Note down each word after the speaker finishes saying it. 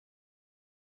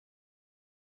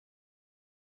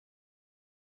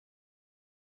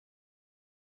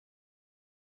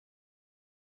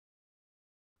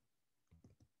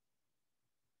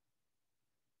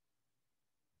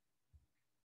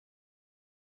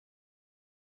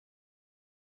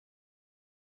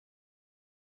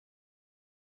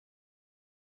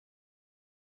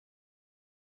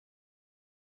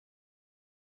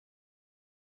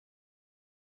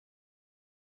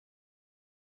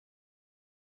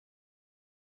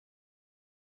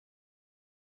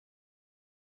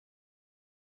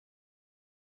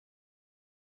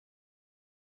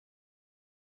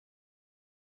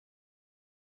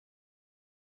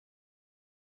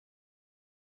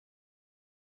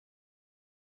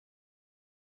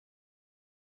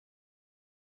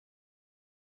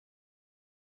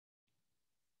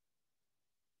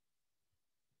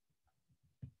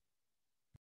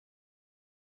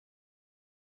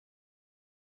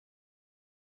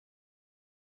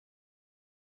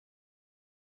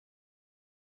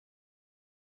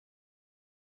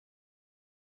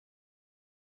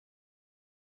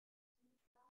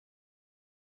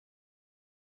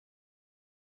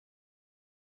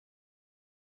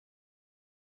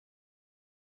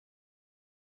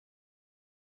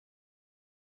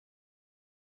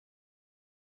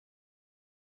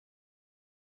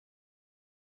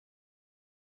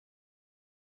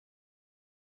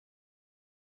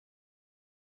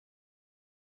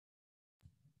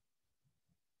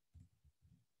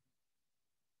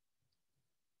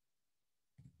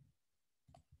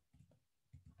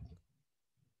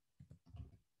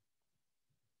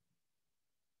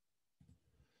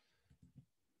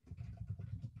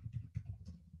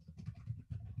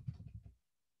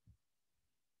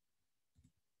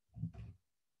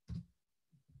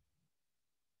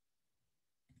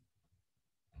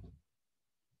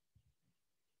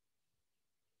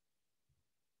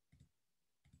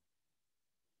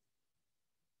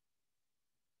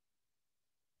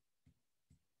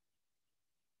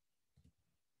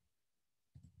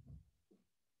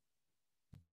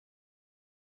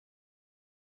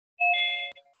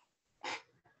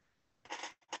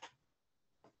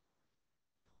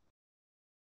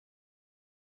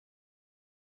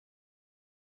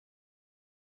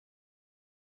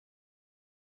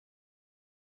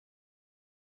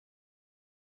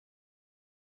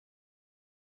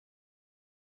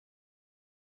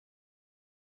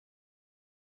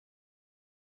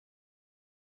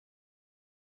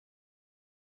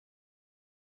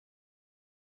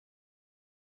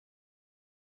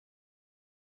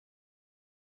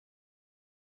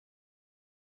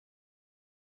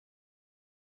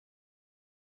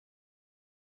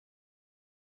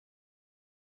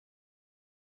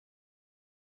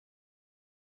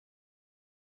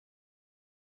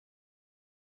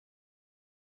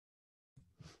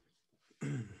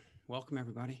Welcome,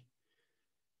 everybody.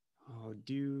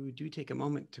 Do take a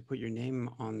moment to put your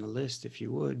name on the list if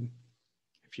you would,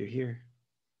 if you're here.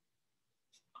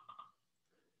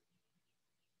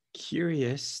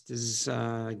 Curious,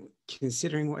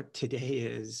 considering what today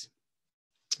is,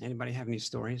 anybody have any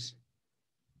stories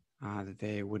that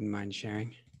they wouldn't mind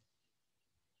sharing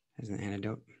as an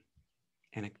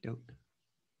anecdote?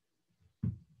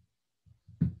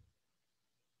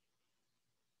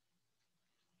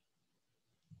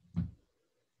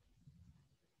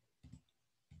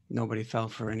 Nobody fell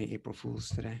for any April Fools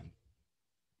today.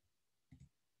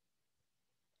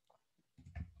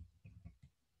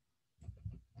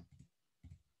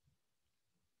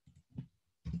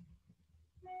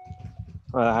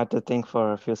 Well, I had to think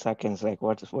for a few seconds, like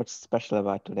what's special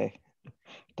about today?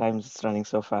 Time's running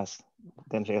so fast,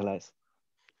 then realize.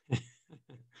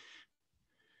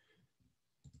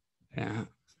 Yeah.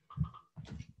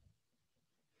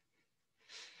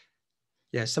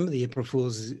 Yeah, some of the April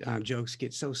Fool's jokes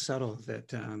get so subtle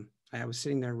that I was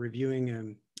sitting there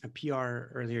reviewing a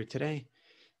PR earlier today.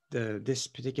 This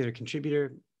particular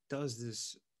contributor does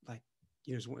this, like,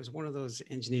 is one of those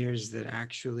engineers that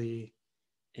actually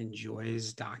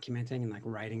enjoys documenting and like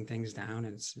writing things down,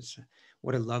 and it's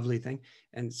what a lovely thing.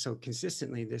 And so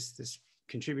consistently this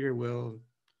contributor will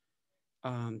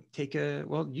take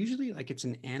usually like it's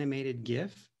an animated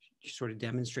GIF sort of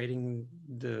demonstrating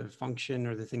the function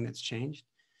or the thing that's changed.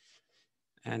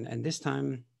 And this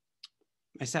time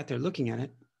I sat there looking at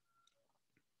it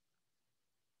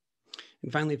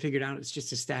and finally figured out it's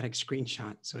just a static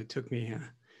screenshot. So it took me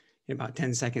about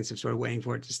 10 seconds of sort of waiting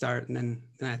for it to start. And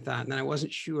then I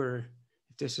wasn't sure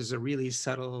if this is a really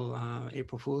subtle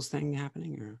April Fool's thing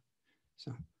happening or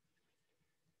so.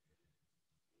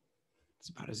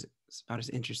 It's about as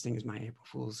interesting as my April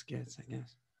Fool's gets, I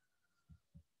guess.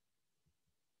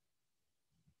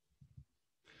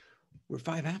 We're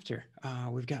 5 after.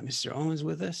 We've got Mr. Owens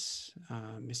with us,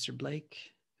 Mr. Blake,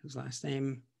 whose last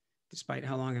name, despite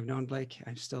how long I've known Blake,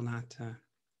 I'm still not.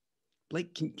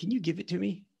 Blake, can you give it to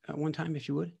me one time if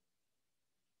you would?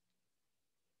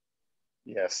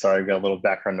 Yeah, sorry, I've got a little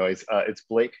background noise. It's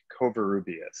Blake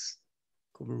Covarrubias.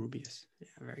 Covarrubias, yeah,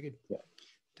 very good.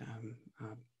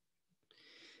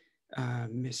 Yeah.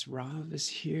 Miss Rav is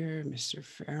here, Mr.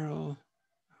 Farrell,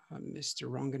 Mr.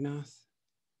 Ranganath,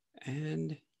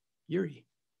 and Yuri,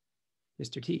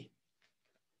 Mr. T.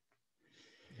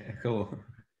 Yeah, cool.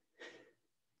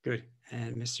 Good.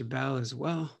 And Mr. Bell as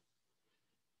well.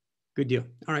 Good deal.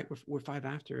 All right, we're 5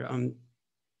 after.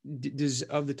 Does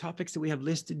of the topics that we have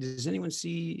listed, does anyone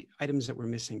see items that we're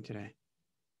missing today?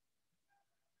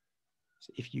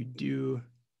 So if you do,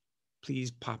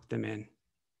 please pop them in.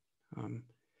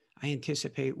 I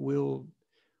anticipate we'll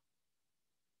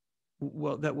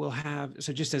have,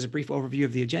 so just as a brief overview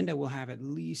of the agenda, we'll have at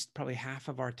least probably half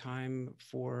of our time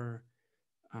for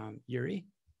Yuri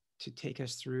to take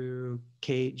us through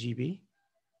KGB.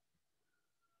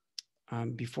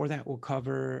 Before that, we'll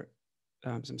cover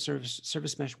some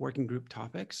service mesh working group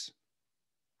topics.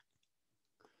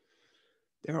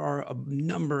 There are a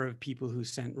number of people who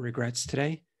sent regrets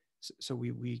today, so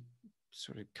we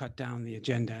sort of cut down the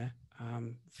agenda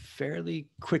fairly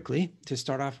quickly to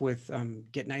start off with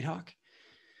Get Nighthawk.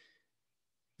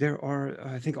 There are,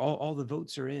 I think, all the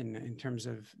votes are in terms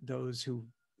of those who,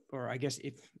 or I guess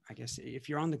if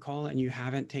you're on the call and you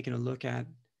haven't taken a look at,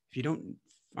 if you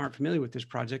aren't familiar with this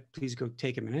project, please go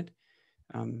take a minute.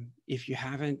 If you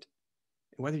haven't,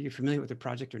 whether you're familiar with the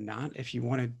project or not, if you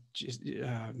want to just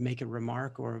make a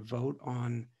remark or a vote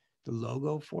on the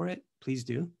logo for it, please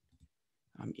do.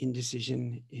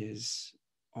 Indecision is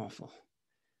awful.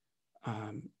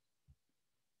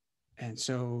 And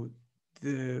so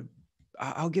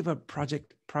I'll give a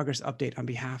project progress update on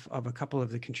behalf of a couple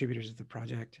of the contributors of the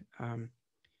project. And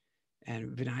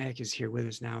Vinayak is here with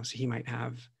us now, so he might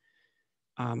have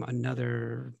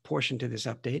another portion to this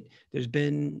update. There's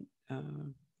been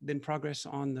progress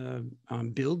on the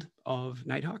build of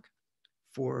Nighthawk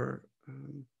for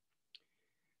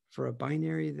a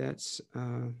binary that's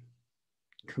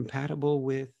compatible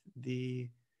with the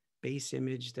base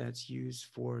image that's used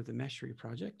for the Meshry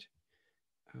project.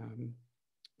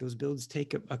 Those builds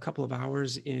take a couple of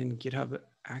hours in GitHub,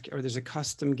 or there's a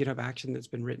custom GitHub action that's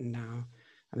been written now.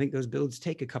 I think those builds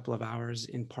take a couple of hours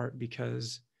in part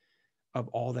because of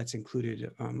all that's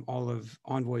included, all of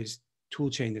Envoy's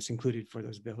toolchain that's included for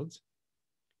those builds.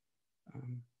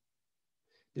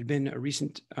 There'd been a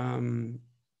recent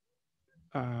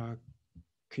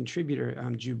contributor,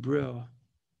 Jubril.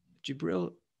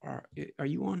 Jubril, are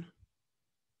you on?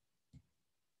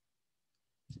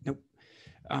 Nope.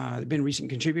 There'd been a recent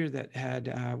contributor that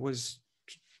had was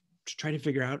try to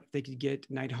figure out if they could get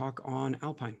Nighthawk on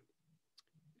Alpine.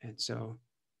 And so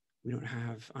we don't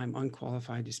have, I'm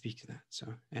unqualified to speak to that. So,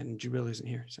 and Jabril isn't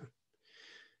here. So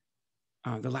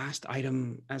the last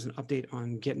item as an update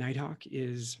on Get Nighthawk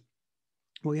is,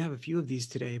 well, we have a few of these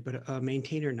today, but a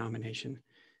maintainer nomination.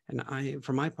 And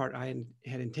for my part, I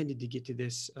had intended to get to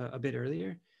this a bit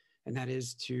earlier, and that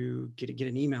is to get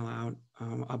an email out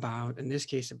about, in this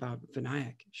case, about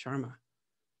Vinayak Sharma.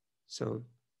 So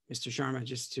Mr. Sharma,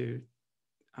 just to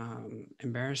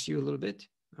embarrass you a little bit,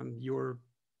 your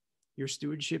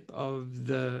stewardship of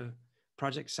the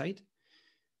project site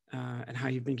and how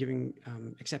you've been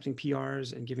accepting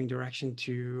PRs and giving direction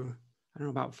to, I don't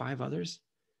know, about 5 others.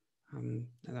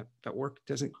 That work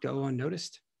doesn't go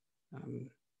unnoticed. I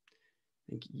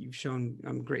think you've shown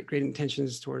great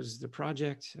intentions towards the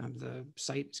project. The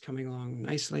site is coming along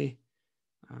nicely.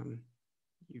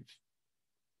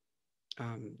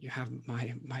 You have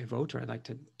my vote, or I'd like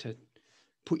to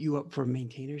put you up for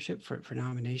maintainership for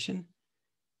nomination.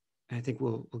 And I think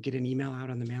we'll get an email out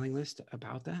on the mailing list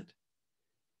about that.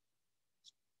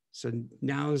 So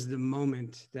now is the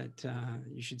moment that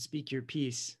you should speak your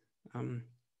piece and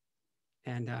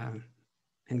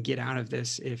get out of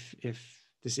this if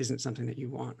this isn't something that you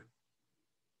want.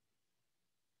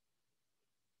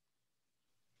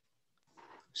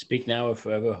 Speak now or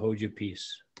forever hold your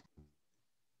peace.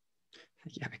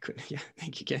 Yeah, I could. Yeah,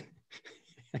 thank you, Ken.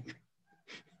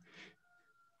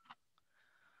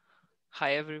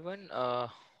 Hi everyone,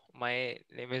 my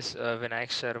name is Vinayak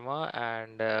Sharma,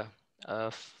 and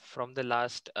from the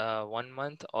last 1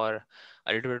 month or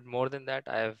a little bit more than that,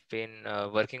 I've been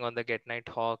working on the Get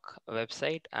Nighthawk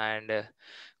website and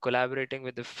collaborating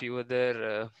with a few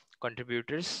other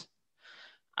contributors.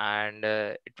 And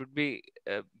it would be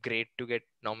great to get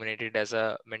nominated as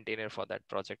a maintainer for that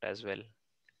project as well.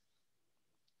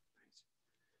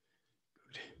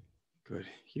 Good.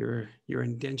 Your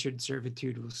indentured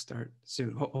servitude will start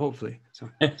soon, hopefully. So,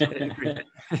 You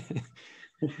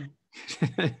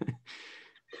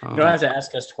don't have to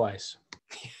ask us twice.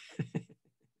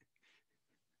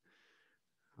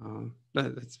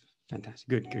 That's fantastic.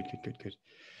 Good.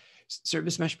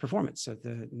 Service mesh performance. So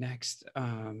the next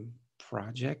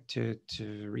project to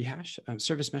rehash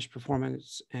service mesh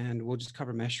performance, and we'll just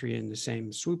cover Meshry in the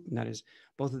same swoop. And that is,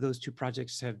 both of those 2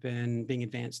 projects have been being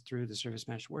advanced through the service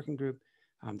mesh working group.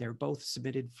 They're both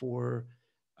submitted for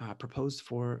proposed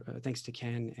for thanks to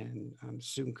Ken and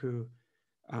Sunku.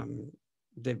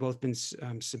 They've both been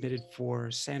submitted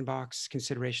for sandbox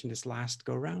consideration this last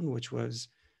go round, which was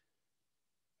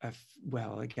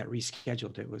well, it got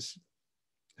rescheduled. It was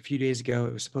a few days ago.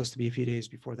 It was supposed to be a few days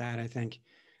before that, I think.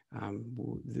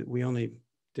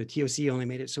 The TOC only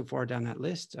made it so far down that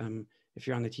list. If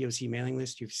you're on the TOC mailing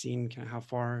list, you've seen kind of how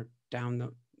far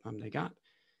down they got.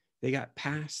 They got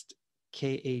past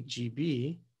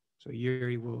K8GB. So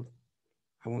Yuri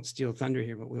I won't steal thunder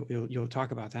here, but you'll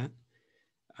talk about that.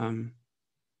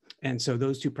 And so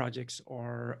those 2 projects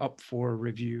are up for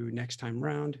review next time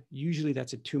round. Usually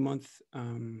that's a 2-month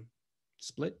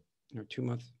split or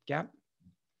 2-month gap.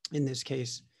 In this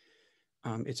case,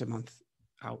 it's a month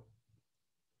out.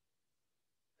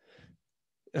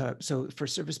 So for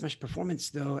service mesh performance,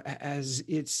 though, as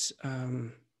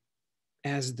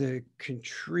the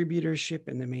contributorship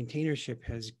and the maintainership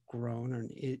has grown, or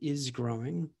it is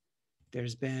growing,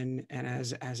 there's been, and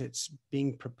as it's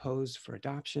being proposed for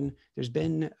adoption, there's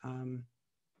been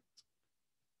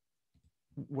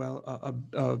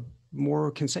a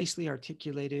more concisely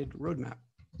articulated roadmap.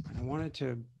 And I wanted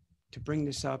to bring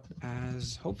this up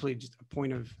as hopefully just a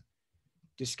point of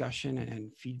discussion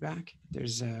and feedback. I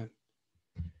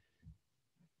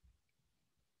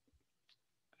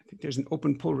think there's an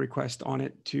open pull request on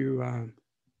it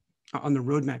on the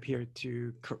roadmap here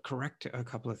to correct a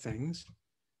couple of things.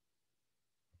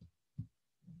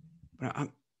 But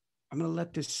I'm going to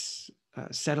let this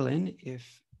settle in.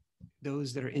 If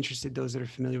those that are interested, those that are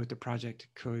familiar with the project,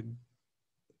 could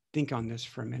think on this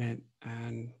for a minute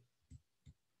and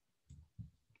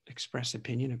express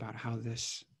opinion about how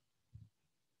this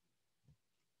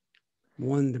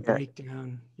the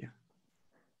breakdown. Yeah.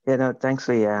 Yeah, no, thanks,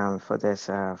 Lee, for this,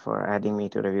 for adding me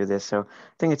to review this. So I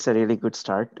think it's a really good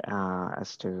start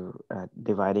as to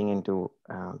dividing into,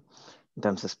 in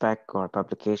terms of spec or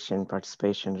publication,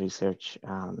 participation, research.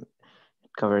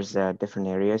 It covers different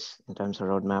areas in terms of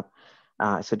roadmap.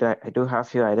 So I do have a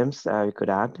few items we could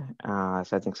add.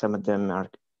 So I think some of them are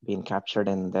being captured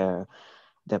in the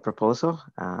proposal,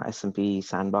 SMP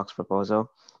sandbox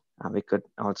proposal. We could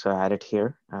also add it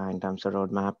here in terms of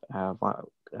roadmap.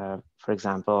 For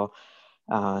example,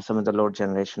 some of the load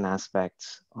generation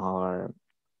aspects, or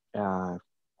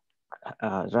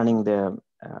running the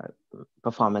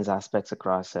performance aspects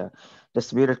across a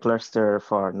distributed cluster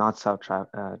for north-south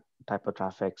type of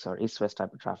traffics or east-west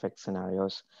type of traffic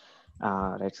scenarios,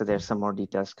 right? So there's some more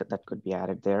details that could be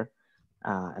added there.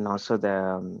 And also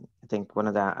I think one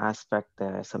of the aspects the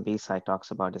SMB side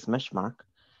talks about is mesh mark,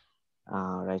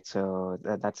 right? So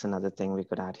that's another thing we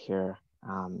could add here.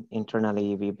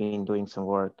 Internally, we've been doing some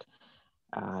work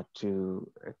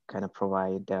to kind of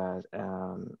provide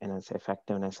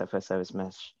effectiveness of a service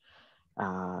mesh.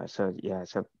 So yeah,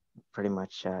 so pretty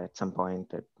much at some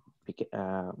point that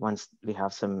once we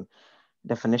have some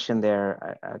definition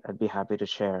there, I'd be happy to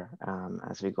share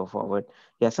as we go forward.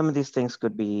 Yeah, some of these things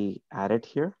could be added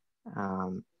here.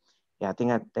 Yeah, I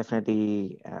think I'd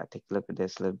definitely take a look at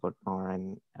this a little bit more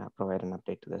and provide an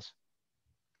update to this.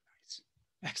 Nice.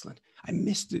 Excellent. I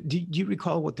missed it. Do you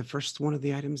recall what the first one of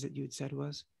the items that you had said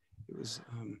was? It was.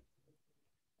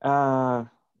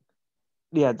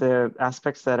 Yeah, the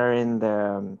aspects that are in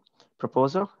the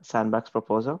proposal, sandbox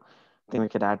proposal, I think we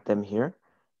could add them here.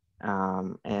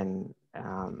 And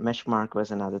mesh mark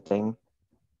was another thing.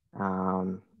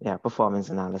 Yeah, performance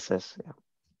analysis. Yeah.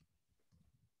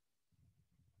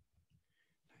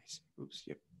 Nice. Oops.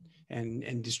 Yep.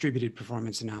 And distributed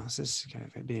performance analysis,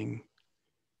 kind of being.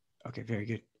 Okay. Very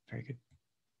good. Very good.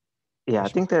 Yeah, I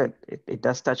think that it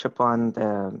does touch upon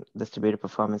the distributed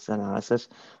performance analysis.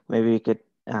 Maybe we could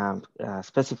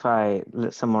specify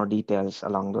some more details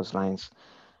along those lines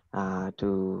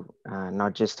to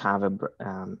not just have a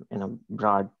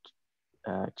broad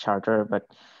charter, but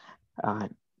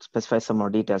specify some more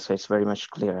details so it's very much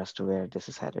clear as to where this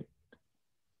is headed.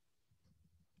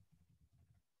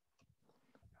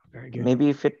 Very good. Maybe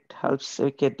if it helps,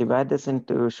 we could divide this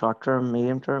into short-term,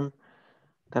 medium-term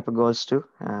type of goals too.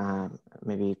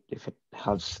 Maybe if it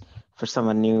helps for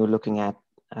someone new looking at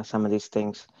some of these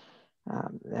things,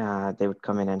 they would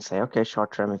come in and say, okay,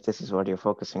 short term, if this is what you're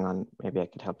focusing on, maybe I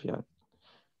could help you out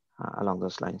along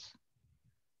those lines.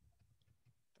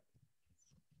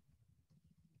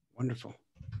 Wonderful.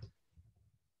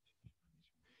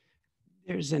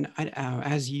 There's an,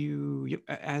 as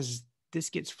this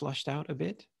gets flushed out a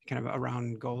bit, kind of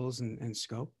around goals and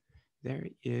scope, there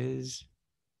is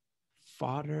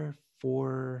fodder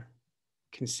for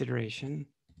consideration.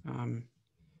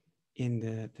 In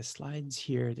the slides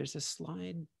here, there's a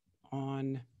slide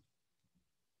on,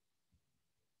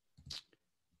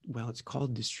 well, it's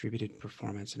called distributed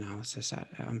performance analysis.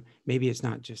 Maybe it's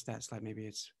not just that slide, maybe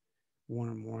it's one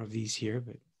or more of these here,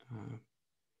 but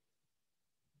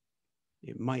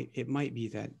it might be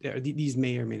that these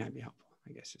may or may not be helpful,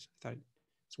 I guess. I thought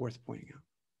it's worth pointing out.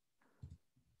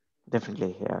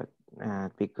 Definitely, yeah.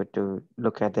 It'd be good to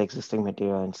look at the existing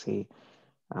material and see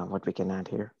what we can add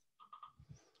here.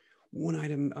 One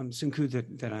item, Sunku,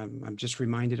 that I'm just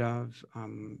reminded of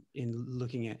in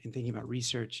looking at and thinking about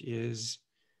research is,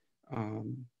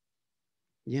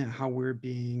 yeah, how we're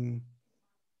being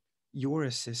your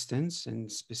assistance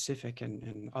and specific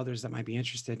and others that might be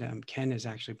interested. Ken has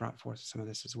actually brought forth some of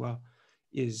this as well.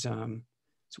 Is so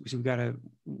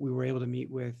we were able to meet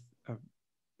with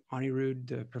Anirudh,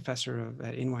 the professor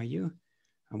at NYU,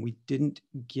 and we didn't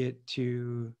get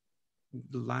to.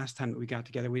 The last time that we got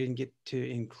together, we didn't get to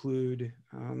include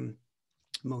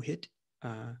Mohit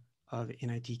of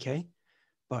NITK,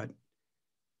 but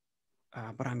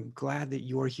I'm glad that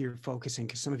you're here focusing,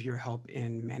 because some of your help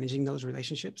in managing those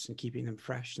relationships and keeping them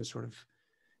fresh and sort of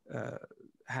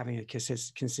having a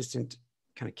consistent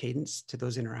kind of cadence to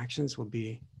those interactions will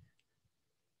be,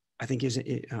 I think,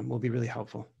 will be really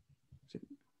helpful.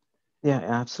 Yeah,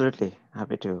 absolutely.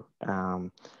 Happy to. I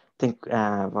think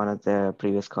one of the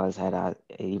previous calls had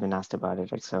even asked about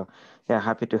it, right? So yeah,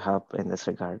 happy to help in this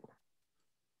regard.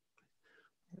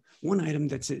 One item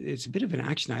it's a bit of an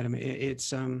action item.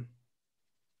 It's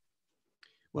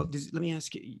well, let me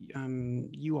ask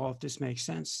you all if this makes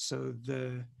sense. So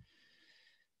the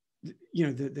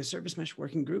service mesh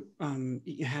working group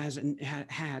has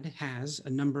a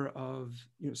number of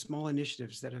small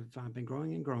initiatives that have been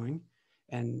growing and growing,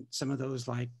 and some of those,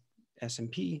 like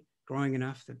SMP, growing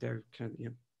enough that they're kind of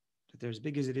that they're as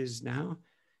big as it is now.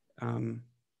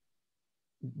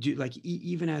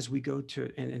 Even as we go to,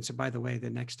 and so by the way, the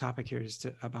next topic here is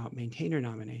about maintainer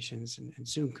nominations, and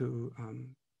Sunku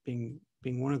being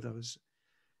one of those.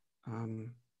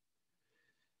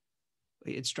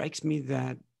 It strikes me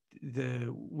that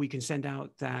we can send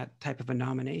out that type of a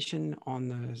nomination on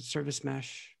the service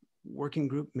mesh working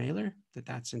group mailer,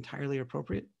 that's entirely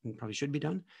appropriate and probably should be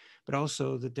done, but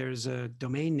also that there's a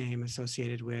domain name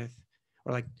associated with,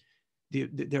 or like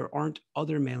there aren't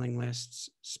other mailing lists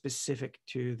specific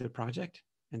to the project.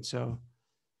 And so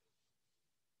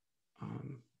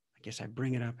guess I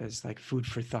bring it up as like food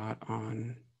for thought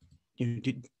on, you know,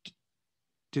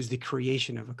 does the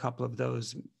creation of a couple of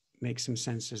those make some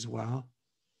sense as well?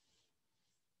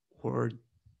 Or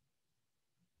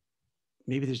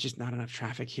maybe there's just not enough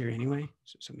traffic here anyway.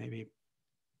 So maybe.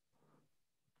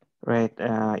 Right.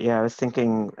 Yeah, I was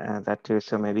thinking that too.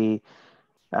 So maybe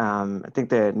I think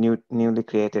the newly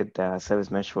created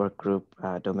service mesh work group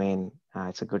domain,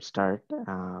 it's a good start.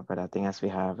 But I think as we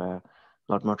have a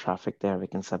lot more traffic there, we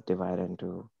can subdivide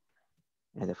into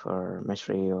either for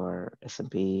Meshry or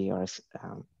SMP or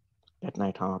at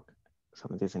Nighthawk,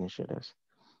 some of these initiatives.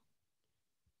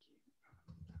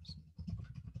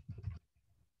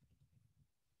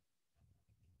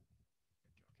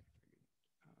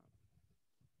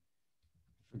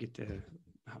 Forget the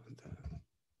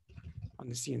on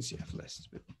the CNCF list,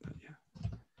 but yeah.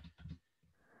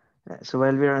 So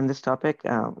while we're on this topic,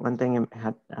 one thing I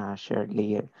had shared,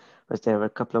 Lee, was there were a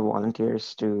couple of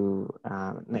volunteers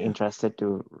interested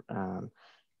to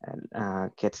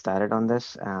get started on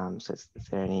this. So is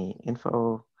there any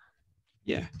info?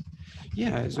 Yeah,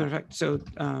 as a matter of fact, so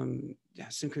yeah,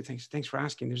 Simku, thanks for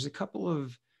asking. There's a couple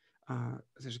of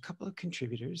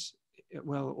contributors,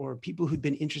 well, or people who'd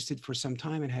been interested for some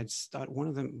time and had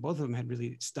both of them had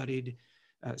really studied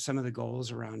some of the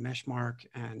goals around Meshmark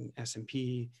and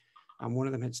SMP. One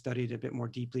of them had studied a bit more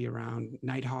deeply around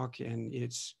Nighthawk, and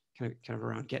it's kind of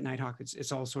around Get Nighthawk.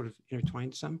 It's all sort of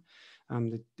intertwined some.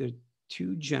 The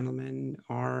two gentlemen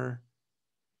are,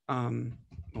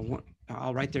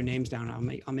 I'll write their names down.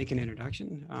 I'll make an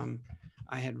introduction.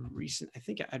 I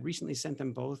think I'd recently sent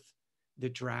them both the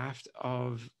draft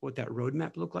of what that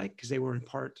roadmap looked like, because they were in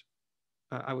part.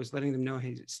 I was letting them know,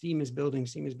 hey, Steam is building.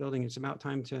 It's about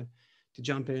time to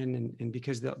jump in, and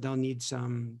because they'll need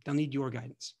your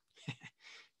guidance.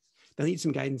 They'll need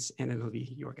some guidance, and it'll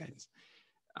be your guidance.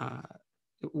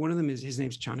 One of them his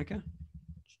name's Chanaka.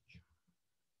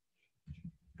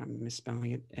 I'm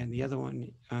misspelling it, and the other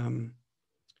one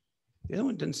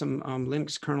done some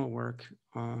Linux kernel work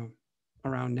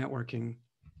around networking.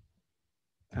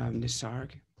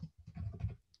 Nisarg.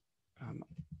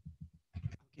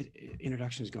 Get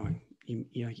introductions going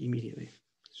immediately.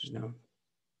 There's no.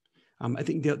 I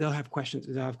think they'll have questions.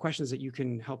 They'll have questions that you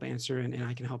can help answer, and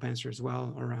I can help answer as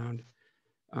well around.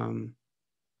 I'll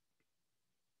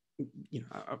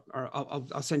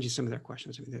send you some of their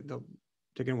questions. I mean,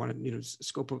 they're going to want to,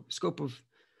 scope of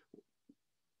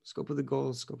the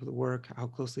goals, scope of the work. How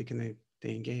closely can they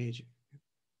engage?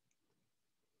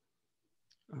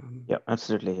 Yeah,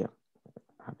 absolutely. Yeah,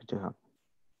 happy to help.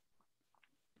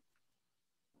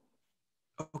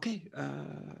 Okay.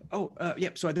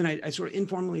 Yep. So then I sort of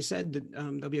informally said that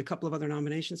there'll be a couple of other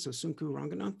nominations. So Sunku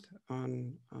Ranganath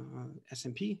on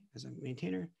SMP as a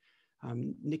maintainer,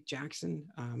 Nick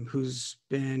Jackson, who's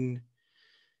been,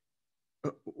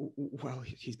 well,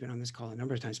 he's been on this call a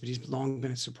number of times, but he's long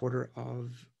been a supporter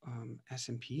of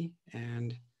SMP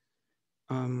and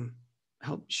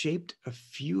helped shaped a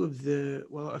few of the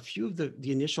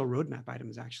initial roadmap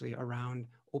items actually around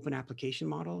open application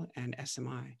model and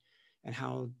SMI, and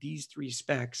how these three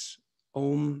specs,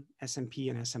 OHM, SMP,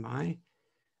 and SMI,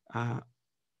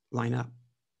 line up.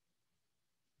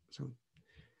 So,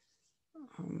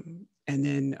 and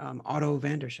then Otto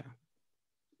Vandersha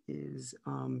is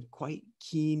quite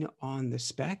keen on the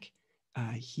spec.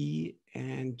 He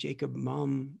and Jacob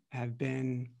Mum have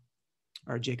been,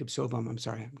 or Jacob Sobum, I'm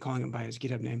sorry, I'm calling him by his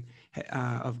GitHub name,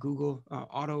 of Google,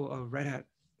 Otto of Red Hat,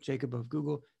 Jacob of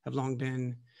Google, have long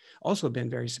been, also been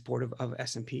very supportive of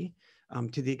SMP,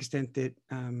 to the extent that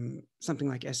something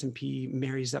like SMP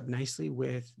marries up nicely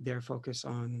with their focus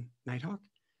on Nighthawk.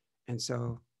 And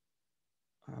so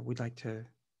we'd like to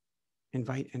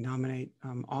invite and nominate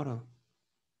Otto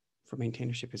for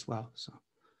maintainership as well. So.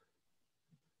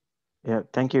 Yeah,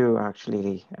 thank you,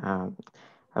 actually. I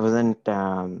wasn't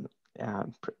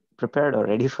prepared or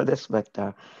ready for this, but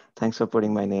thanks for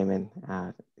putting my name in.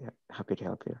 Yeah, happy to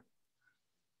help here.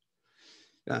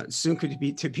 Soon could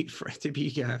be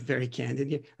very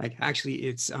candid. Like actually,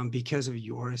 it's because of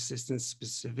your assistance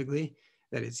specifically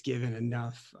that it's given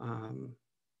enough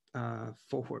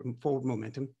forward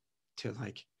momentum to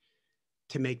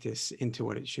make this into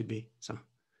what it should be. So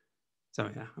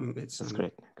yeah, it's that's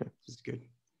great. Good. It's good.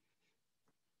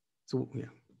 So yeah,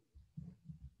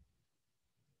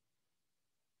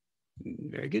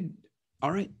 very good.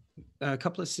 All right, a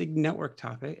couple of SIG network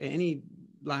topic. Any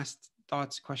last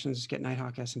thoughts, questions? Get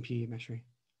Nighthawk, SMP, Meshry.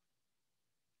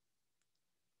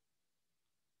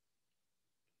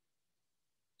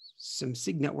 Some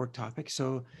SIG network topics.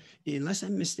 So unless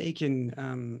I'm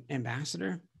mistaken,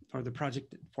 Ambassador, or the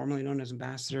project formerly known as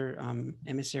Ambassador,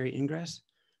 Emissary Ingress,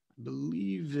 I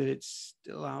believe that it's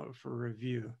still out for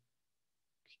review.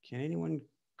 Can anyone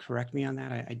correct me on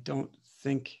that? I don't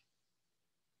think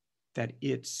that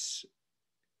its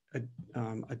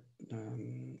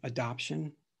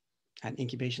adoption at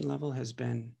incubation level has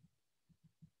been,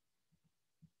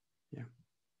 yeah.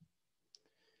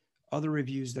 Other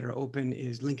reviews that are open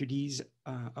is Linkerd's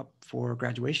up for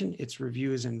graduation. Its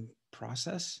review is in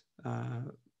process.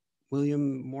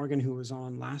 William Morgan, who was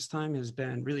on last time, has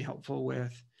been really helpful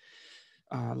with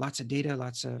lots of data,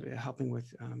 lots of helping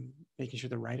with making sure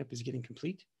the write-up is getting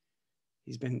complete.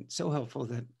 He's been so helpful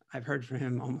that I've heard from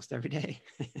him almost every day.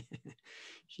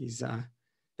 He's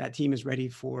that team is ready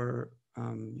for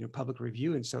public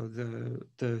review, and so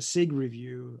the SIG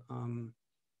review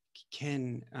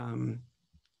can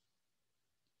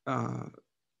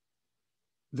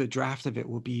the draft of it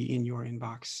will be in your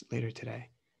inbox later today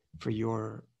for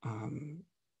your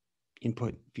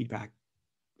input, feedback,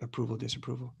 approval,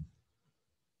 disapproval.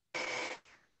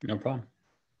 No problem.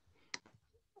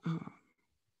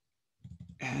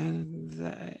 And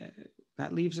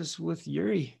that leaves us with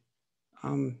Yuri.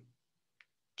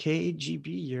 KGB,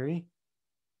 Yuri.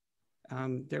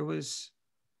 There was,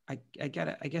 I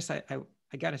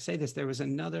gotta say this. There was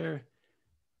another.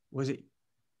 Was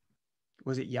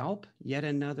it Yelp? Yet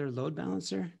another load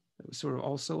balancer that was sort of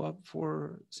also up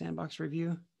for sandbox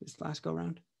review this last go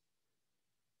round.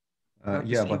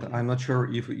 Yeah, but thing. I'm not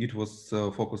sure if it was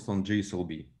focused on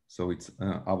JSLB. So it's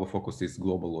our focus is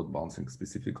global load balancing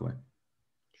specifically.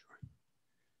 Sure,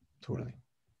 totally.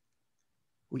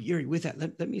 Well, Yuri, with that,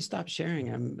 let me stop sharing.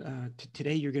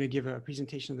 Today you're going to give a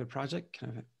presentation of the project.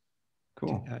 Kind of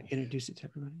cool. Introduce it to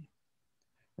everybody.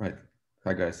 Right.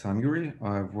 Hi guys, I'm Yuri.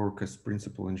 I work as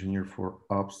principal engineer for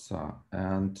APSA,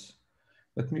 and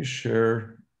let me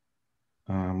share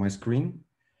my screen.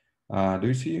 Do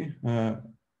you see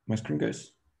my screen,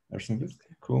 guys? Everything good?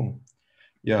 Cool.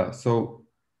 Yeah. So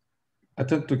I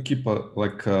tend to keep a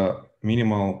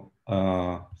minimal.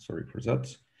 Sorry for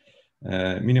that.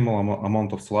 Minimal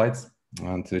amount of slides,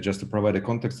 and just to provide a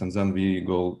context, and then we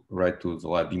go right to the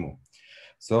live demo.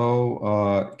 So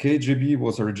KGB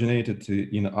was originated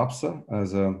in APSA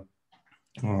as a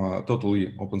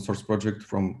totally open source project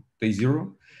from day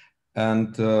zero.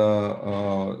 And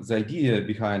the idea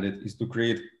behind it is to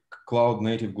create cloud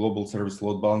native global service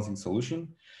load balancing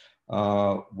solution.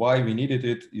 Why we needed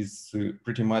it is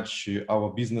pretty much our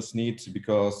business needs,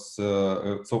 because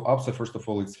so APSA, first of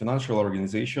all, it's a financial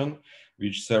organization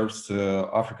which serves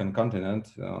African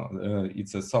continent.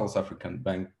 It's a South African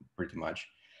bank pretty much.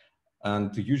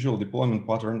 And the usual deployment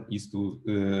pattern is to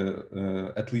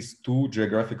at least 2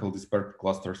 geographical disparate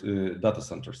clusters, data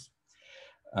centers.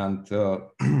 And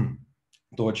to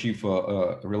achieve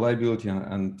reliability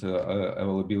and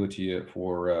availability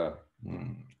for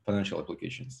financial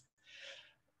applications.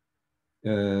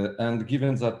 And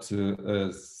given that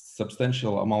a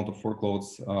substantial amount of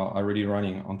workloads are already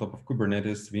running on top of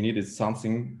Kubernetes, we needed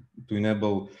something to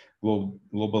enable global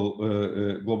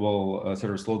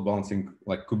service load balancing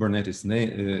like Kubernetes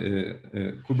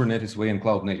way and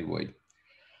cloud native way.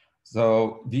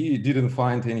 So we didn't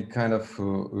find any kind of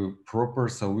proper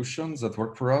solutions that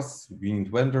work for us, being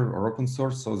vendor or open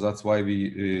source. So that's why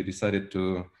we decided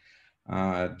to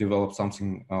develop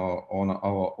something on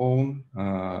our own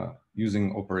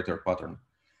using operator pattern.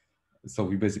 So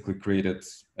we basically created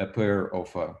a pair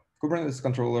of Kubernetes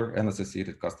controller and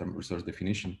associated custom resource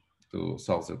definition to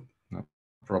solve the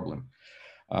problem.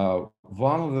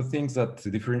 One of the things that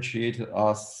differentiate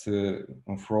us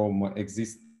from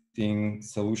existing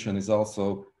solution is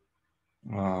also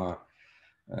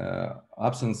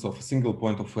absence of a single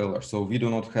point of failure. So we do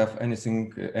not have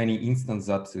anything, any instance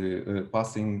that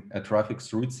passing a traffic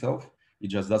through itself. It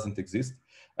just doesn't exist.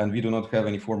 And we do not have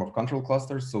any form of control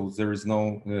cluster. So there is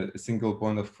no single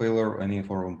point of failure, any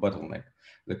form of bottleneck.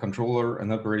 The controller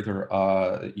and operator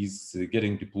is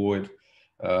getting deployed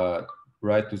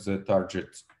right to the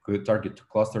target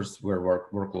clusters where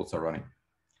workloads are running.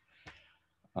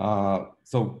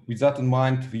 So with that in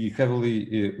mind, we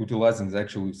heavily utilizing the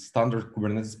actual standard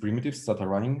Kubernetes primitives that are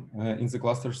running in the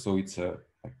cluster. So it's like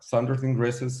standard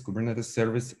ingresses, Kubernetes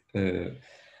service,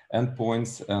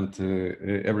 endpoints, and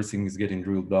everything is getting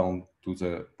drilled down to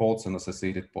the pods and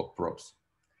associated pod props.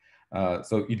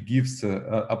 So it gives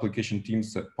application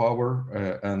teams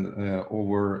power and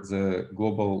over the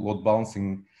global load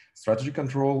balancing strategy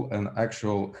control and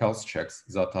actual health checks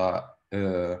that are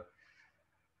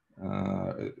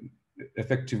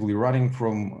effectively running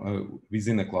from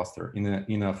within a cluster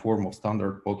in a form of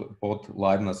standard pod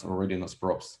liveness or readiness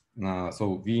props.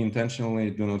 So we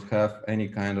intentionally do not have any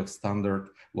kind of standard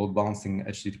load balancing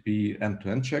HTTP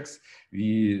end-to-end checks.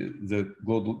 The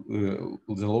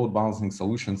load balancing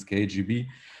solutions KGB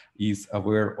is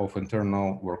aware of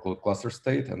internal workload cluster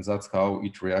state, and that's how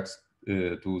it reacts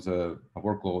to the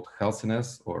workload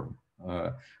healthiness or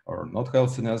not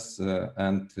healthiness,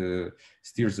 and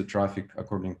steers the traffic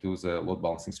according to the load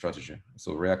balancing strategy.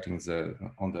 So reacting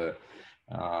on the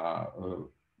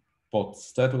pod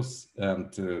status,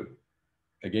 and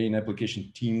again,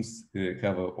 application teams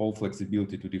have all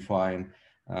flexibility to define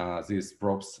these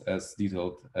props as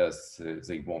detailed as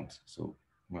they want, so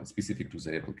specific to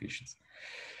the applications.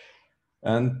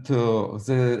 And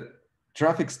the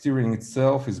traffic steering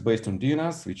itself is based on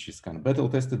DNS, which is kind of battle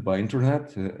tested by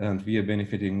internet, and we are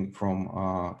benefiting from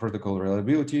protocol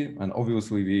reliability. And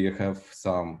obviously, we have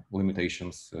some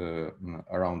limitations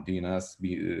around DNS.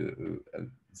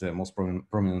 The most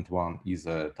prominent one is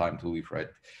time to live, right?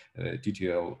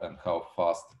 TTL, and how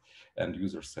fast end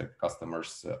users,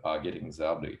 customers are getting the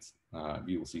updates.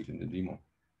 We will see it in the demo.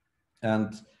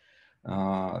 And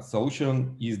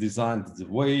solution is designed the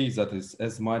way that is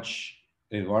as much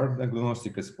environment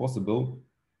agnostic as possible,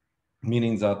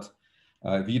 meaning that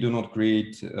we do not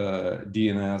create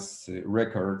DNS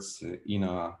records in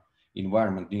a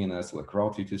environment DNS like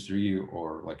Route 53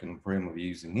 or like in on-prem we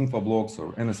using Infoblocks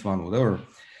or NS1, whatever.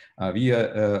 We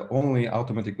are only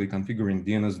automatically configuring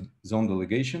DNS zone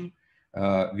delegation,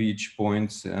 which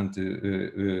points and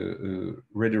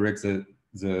redirects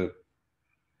the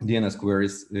DNS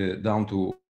queries down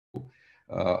to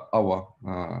our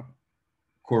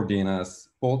core DNS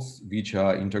pods, which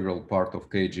are integral part of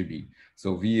KGB.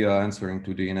 So we are answering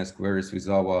to DNS queries with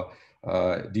our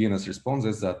DNS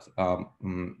responses that are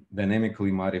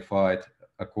dynamically modified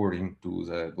according to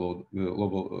the global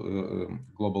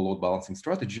load balancing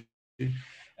strategy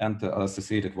and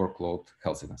associated workload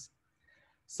healthiness.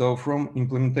 So from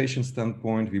implementation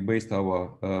standpoint, we based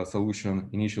our solution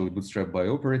initially bootstrapped by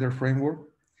operator framework.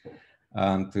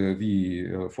 And we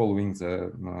following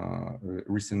the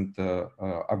recent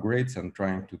upgrades and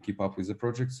trying to keep up with the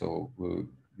project. So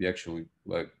we actually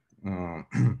like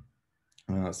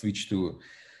switched to,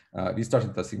 we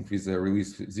started I think with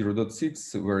release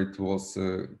 0.6, where it was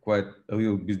quite a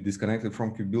little bit disconnected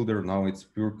from KubeBuilder. Now it's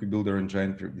pure KubeBuilder and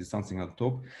giant with something on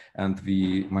top. And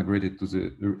we migrated to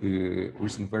the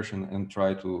recent version and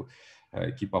try to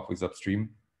keep up with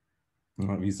upstream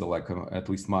with like at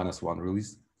least -1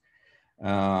 release.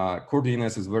 Core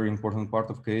DNS is a very important part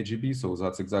of KGB, so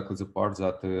that's exactly the part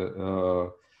that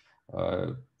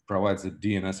provides the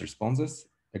DNS responses.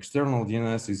 External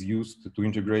DNS is used to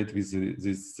integrate with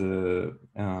this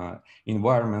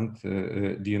environment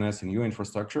DNS in your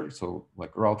infrastructure. So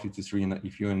like Route 53,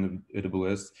 if you're in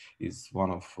AWS, is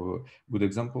one of good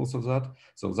examples of that.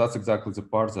 So that's exactly the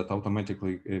part that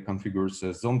automatically configures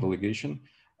zone delegation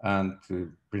and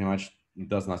pretty much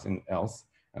does nothing else.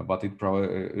 But it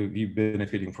we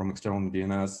benefiting from external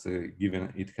DNS,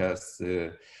 given it has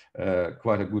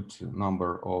quite a good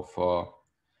number of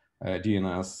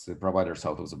DNS providers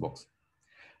out of the box.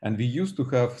 And we used to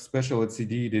have special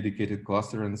etcd dedicated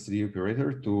cluster and etcd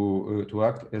operator to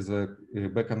act as a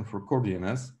backend for core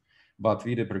DNS, but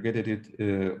we deprecated it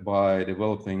by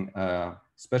developing a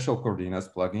special core DNS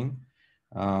plugin,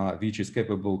 which is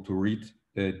capable to read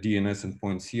DNS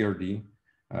endpoint CRD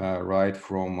right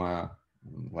from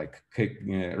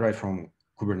right from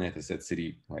Kubernetes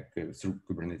etcd, like through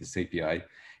Kubernetes API,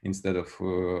 instead of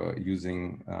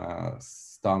using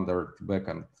standard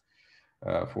backend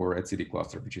for etcd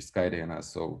cluster, which is SkyDNS.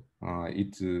 So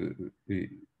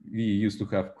we used to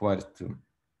have quite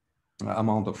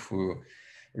amount of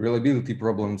reliability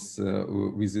problems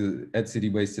with the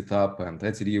etcd-based setup, and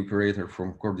etcd operator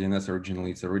from core DNS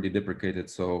originally it's already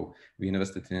deprecated. So we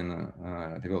invested in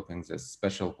developing this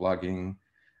special plugin.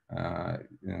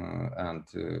 And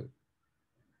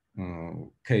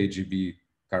KGB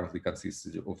currently consists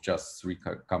of just 3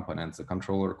 components: a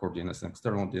controller, core DNS, and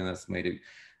external DNS,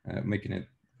 making it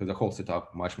the whole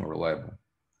setup much more reliable.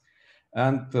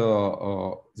 And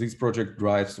this project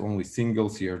drives only single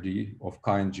CRD of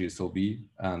kind GSLB,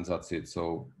 and that's it.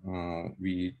 So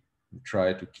we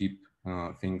try to keep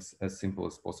things as simple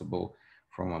as possible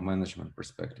from a management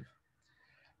perspective.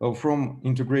 From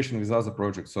integration with other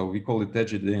projects, so we call it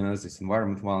Edge DNS, this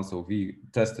environment one. So we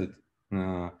tested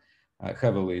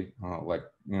heavily like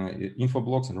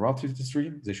Infoblocks and Route 53.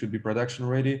 They should be production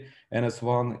ready.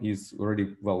 NS1 is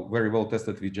already very well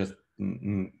tested. We just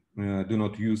do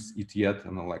not use it yet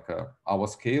on like our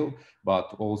scale,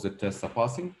 but all the tests are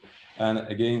passing. And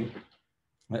again,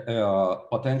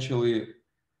 potentially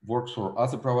works for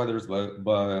other providers, but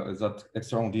that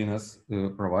external DNS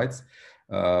provides.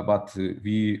 but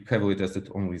we heavily tested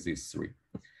only these three.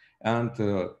 And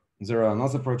there are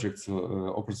another projects,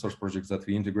 open source projects that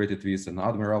we integrated with, and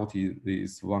Admiralty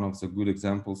is one of the good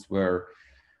examples where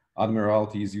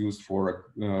Admiralty is used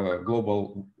for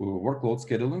global workload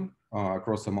scheduling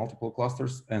across multiple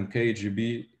clusters, and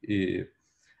KGB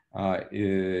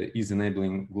is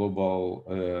enabling global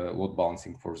load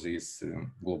balancing for these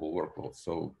global workloads.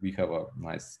 So we have a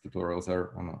nice tutorial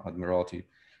there on Admiralty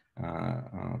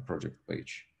project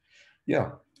page.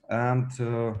 Yeah, and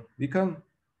we can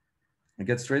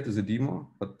get straight to the demo,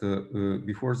 but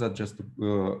before that, just to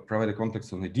provide a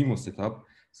context on the demo setup.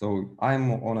 So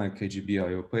I'm on a KGB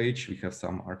IO page. We have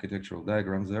some architectural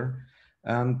diagrams there,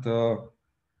 and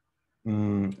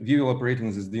we will operate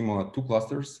in this demo two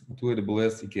clusters, two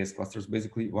AWS EKS clusters,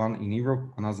 basically one in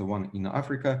Europe, another one in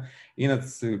Africa. And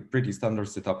it's a pretty standard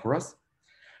setup for us.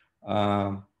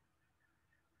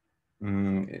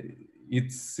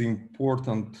 It's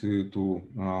important to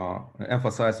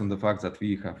emphasize on the fact that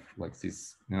we have like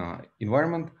this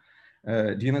environment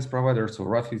DNS provider, so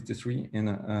RAD53 in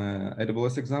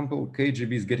AWS example.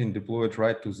 KGB is getting deployed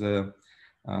right to the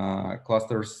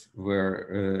clusters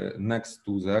where next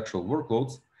to the actual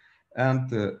workloads, and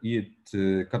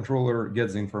controller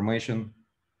gets the information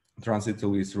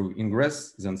transitively through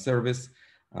ingress, then service,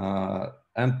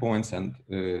 endpoints, and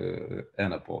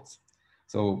NAPods.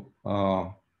 So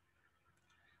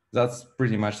that's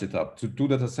pretty much it up to two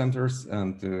data centers,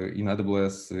 and in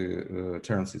AWS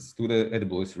terms, it's to the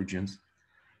AWS regions.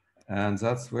 And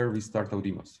that's where we start our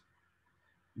demos.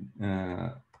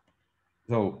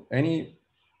 So any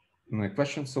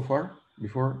questions so far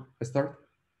before I start?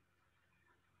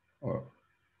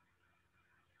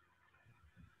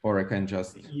 Or I can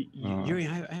just... Yuri,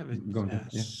 I have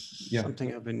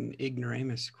something of an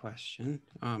ignoramus question,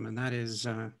 and that is...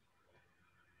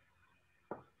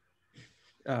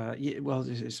 well,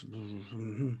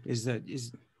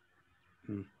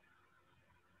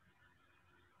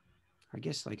 I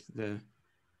guess like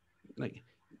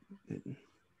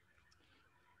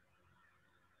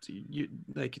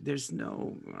there's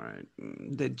no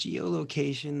the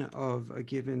geolocation of a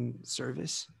given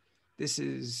service. This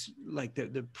is like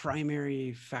the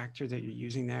primary factor that you're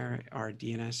using there are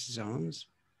DNS zones,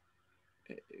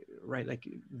 right? Like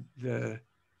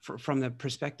from the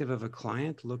perspective of a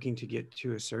client looking to get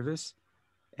to a service,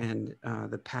 and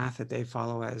the path that they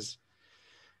follow as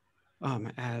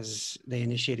they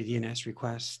initiate a DNS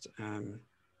request,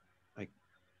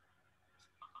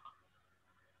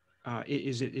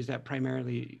 is that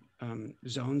primarily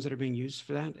zones that are being used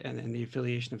for that, and the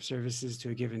affiliation of services to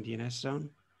a given DNS zone?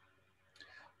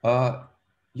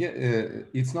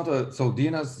 It's not a, so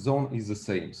DNS zone is the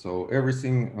same. So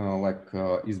everything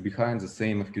is behind the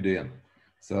same FQDN.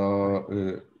 So,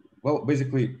 well,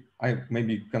 basically, I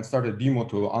maybe can start a demo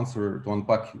to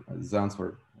unpack the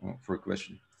answer for a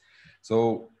question.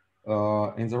 So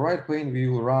in the right pane, we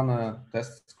will run a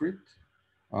test script,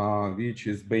 which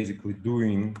is basically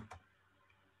doing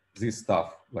this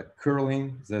stuff, like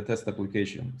curling the test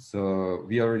application. So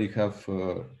we already have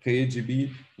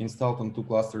KGB installed on two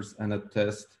clusters and a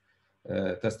test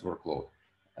workload.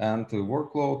 And the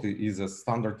workload is a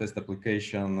standard test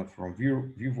application from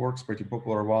ViewWorks, pretty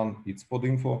popular one. It's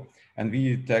PodInfo, and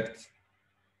we detect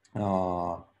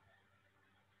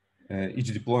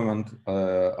each deployment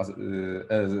as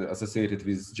associated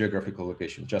with geographical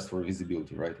location, just for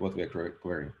visibility, right? What we are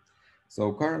querying.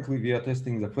 So currently we are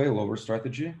testing the failover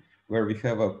strategy, where we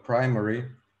have a primary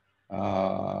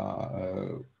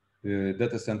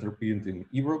data center pinned in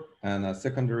Europe and a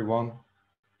secondary one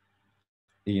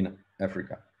in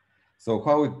Africa. So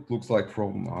how it looks like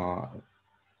from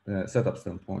a setup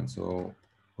standpoint. So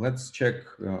let's check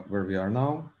where we are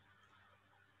now.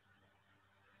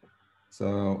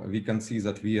 So we can see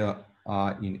that we are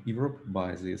in Europe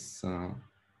by this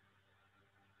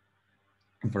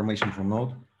information from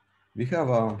Node. We have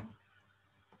a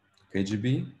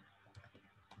KGB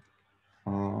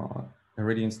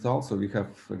already installed. So we have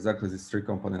exactly these three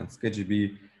components: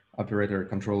 KGB operator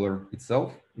controller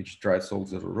itself, which drives all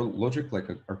the logic, like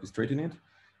orchestrating it,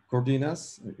 core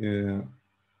DNS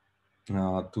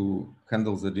to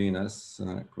handle the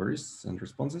DNS queries and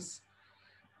responses,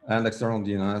 and external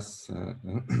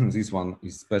DNS. This one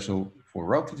is special for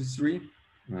Route 53,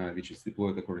 which is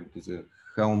deployed according to the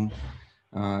Helm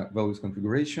values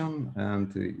configuration,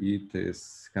 and it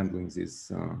is handling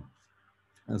this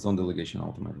zone delegation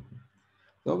automatically.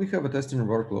 So we have a testing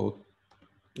workload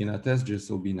in a test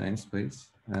GSLB namespace,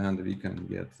 and we can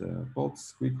get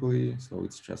pods quickly. So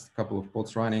it's just a couple of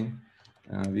pods running.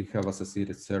 We have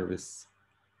associated service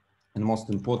And most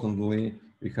importantly,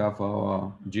 we have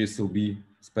our GSLB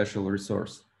special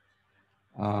resource.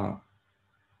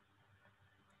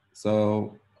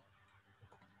 So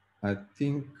I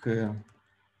think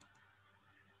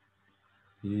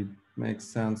it makes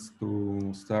sense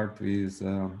to start with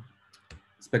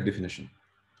spec definition.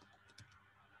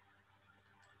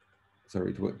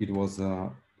 Sorry, it was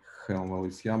Helm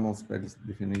values YAML spec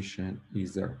definition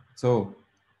is there. So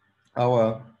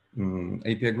our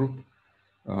API group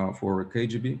for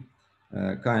KGB,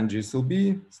 kind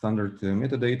GSLB, standard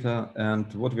metadata,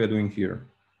 and what we are doing here.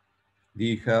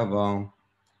 We have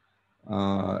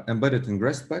embedded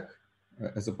ingress spec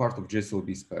as a part of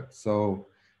GSLB spec. So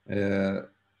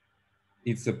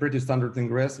it's a pretty standard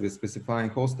ingress with specifying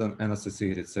host and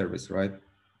associated service, right?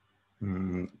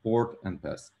 Port and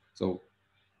path. So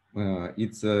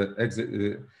it's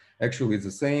actually it's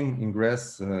the same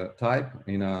ingress type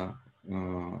in a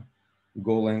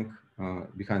Golang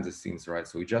behind the scenes, right?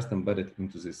 So we just embedded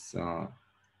into this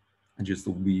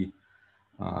GSLB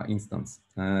instance.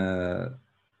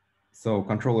 So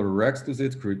controller reacts to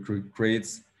it,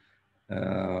 creates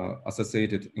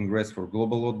associated ingress for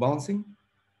global load balancing,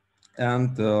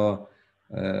 and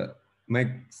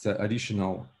makes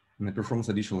performs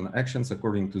additional actions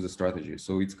according to the strategy.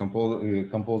 So it's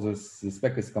composes, the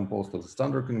spec is composed of the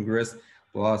standard ingress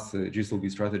plus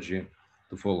GSLB strategy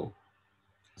to follow.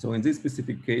 So in this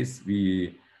specific case,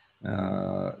 we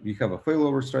have a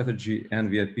failover strategy, and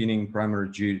we are pinning primary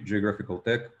geographical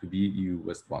tag to be EU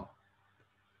West 1.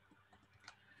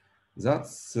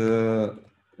 That's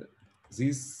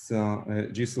this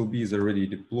GSLB is already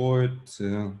deployed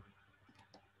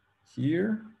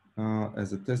here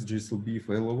as a test GSLB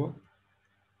failover,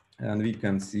 and we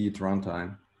can see at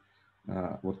runtime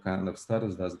what kind of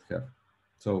status does it have.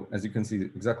 So as you can see,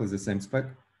 exactly the same spec.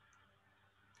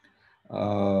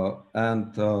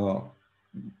 And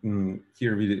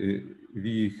here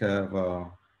we have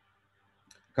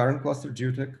current cluster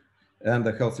geotech and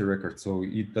a healthy record. So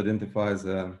it identifies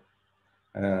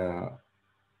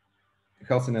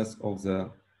healthiness of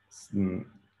the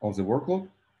workload,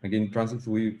 again,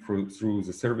 transitively through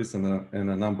the service and a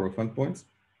number of endpoints.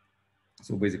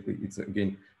 So basically, it's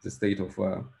again the state of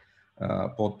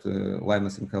pod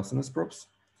liveness and healthiness props,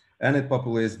 and it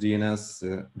populates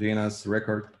DNS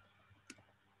record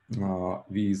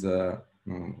with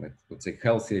let's say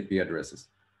healthy IP addresses.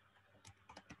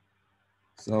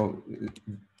 So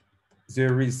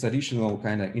there is additional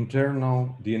kind of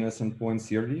internal DNS endpoint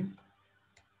CRD,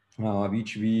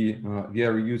 which we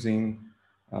are using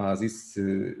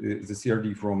the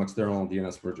CRD from external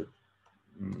DNS project,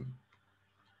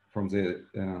 from the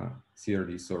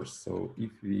CRD source. So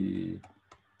if we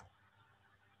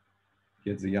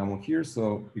get the YAML here,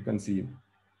 so you can see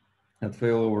that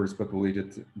failover is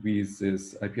populated with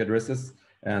these IP addresses,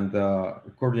 and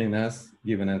coordinates,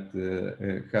 given it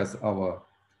has our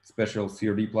special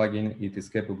CRD plugin, it is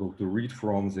capable to read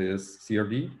from this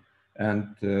CRD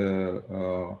and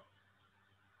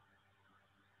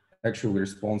actually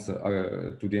responds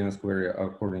to DNS query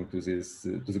according to this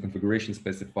to the configuration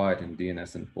specified in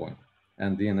DNS endpoint.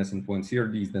 And DNS endpoint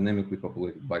CRD is dynamically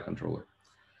populated by controller.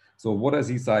 So what are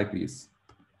these IPs?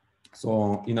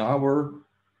 So in our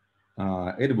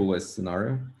AWS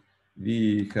scenario,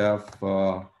 we have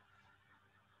a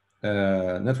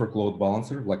network load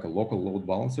balancer, like a local load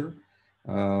balancer,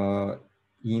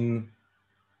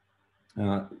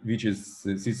 which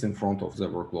sits in front of the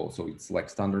workload. So it's like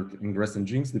standard ingress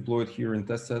engines deployed here in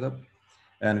test setup.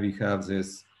 And we have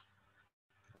this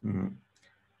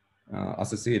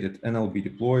associated NLB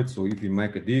deployed. So if we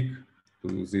make a dig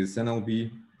to this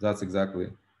NLB, that's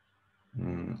exactly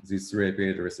these 3 IP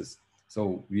addresses.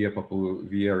 So we are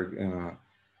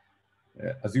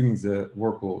assuming the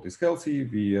workload is healthy,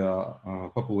 we are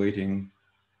populating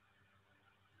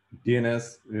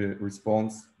DNS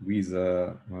response with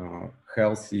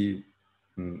healthy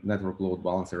network load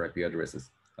balancer IP addresses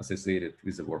associated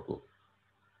with the workload.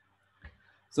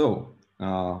 So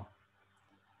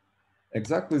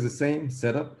exactly the same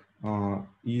setup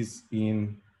is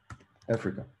in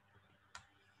Africa.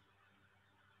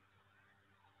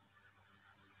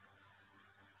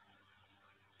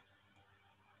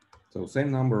 So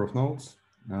same number of nodes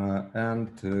and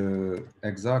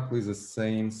exactly the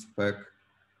same spec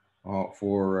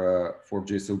for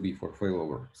GSLB, for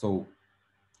failover. So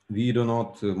we do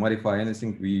not modify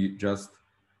anything. We just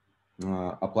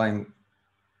applying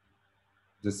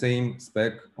the same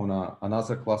spec on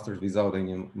another cluster without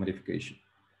any modification.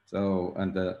 So,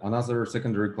 and another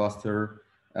secondary cluster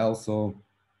also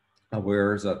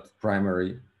aware that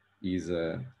primary is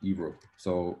Evro.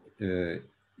 So it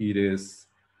is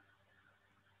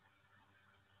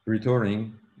returning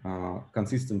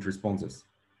consistent responses.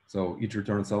 So it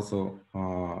returns also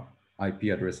IP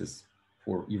addresses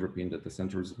for European data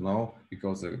centers now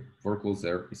because the workload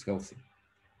there is healthy.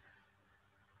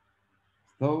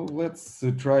 So let's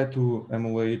try to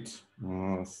emulate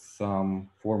some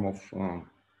form of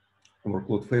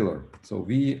workload failure. So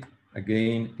we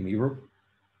again in Europe,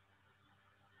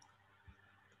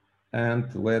 and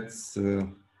let's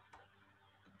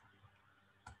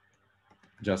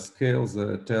just scale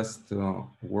the test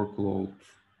workload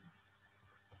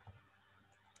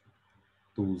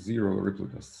to 0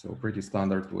 replicas. So pretty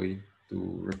standard way to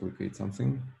replicate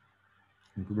something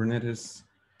in Kubernetes.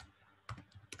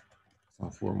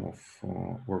 Some form of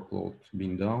workload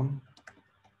being down.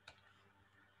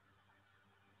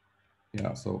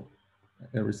 Yeah, so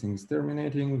everything is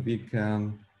terminating. We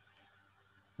can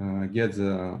get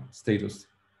the status.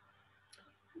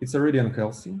 It's already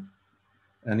unhealthy.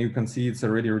 And you can see it's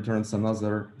already returns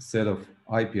another set of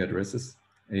IP addresses.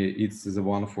 It's the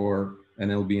one for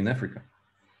NLB in Africa.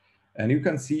 And you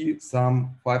can see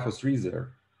some 503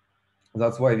 there.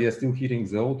 That's why we are still hitting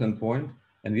the old endpoint,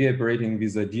 and we are operating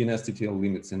with the DNS TTL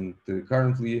limits. And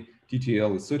currently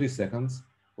TTL is 30 seconds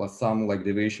plus some like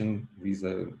deviation with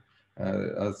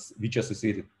which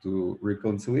associated to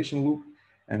reconciliation loop.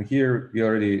 And here we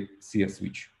already see a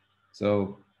switch.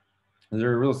 So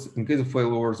there is, in case of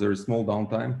failovers, there is small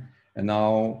downtime, and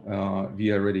now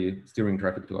we are already steering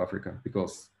traffic to Africa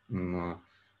because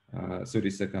 30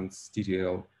 seconds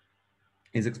TTL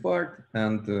is expired,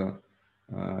 and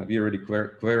we are already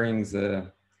querying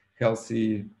the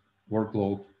healthy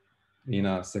workload in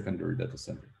a secondary data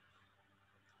center.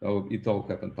 So it all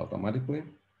happened automatically.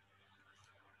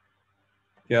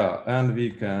 Yeah, and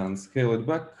we can scale it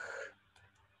back.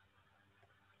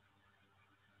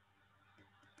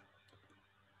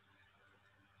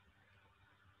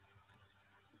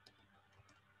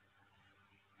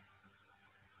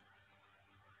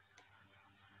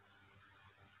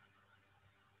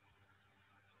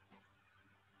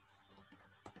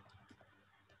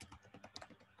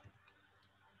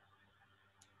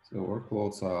 So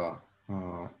workloads are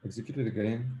executed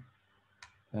again,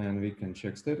 and we can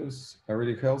check status.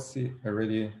 Already healthy,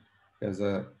 already has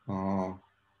a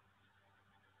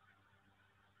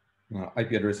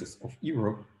IP addresses of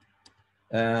Europe,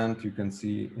 and you can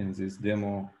see in this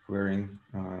demo querying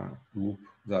loop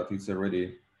that it's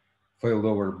already failed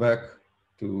over back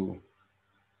to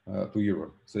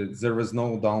Europe. So there was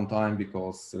no downtime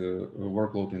because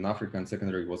workload in Africa and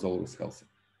secondary was always healthy.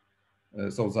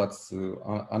 So that's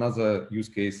another use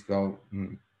case how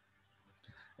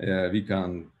we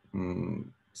can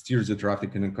steer the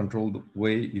traffic in a controlled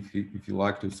way if you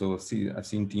like to. So I've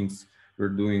seen teams who are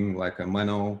doing like a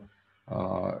manual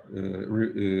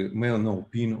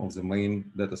pin of the main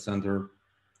data center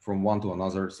from one to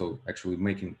another. So actually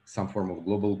making some form of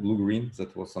global blue-green.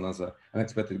 That was another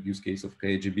unexpected use case of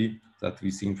KGB that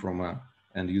we've seen from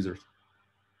end users.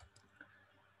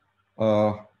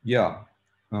 Yeah,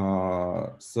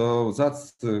 so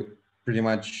that's pretty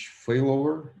much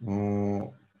failover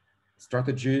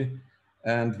strategy.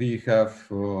 And we have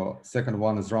second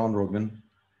one is round robin,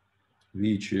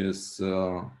 which is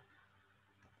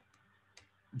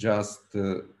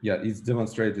it's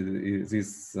demonstrated.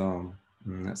 This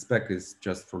spec is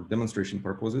just for demonstration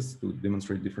purposes to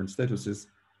demonstrate different statuses.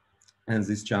 And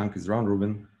this chunk is round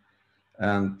robin.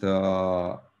 And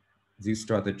this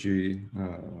strategy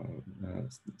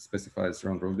specifies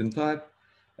round robin type.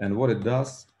 And what it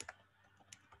does,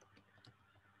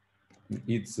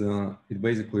 it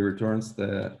basically returns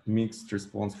the mixed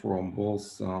response from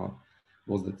both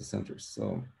data centers.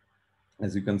 So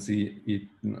as you can see, the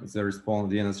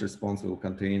DNS response will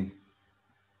contain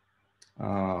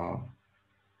an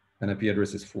IP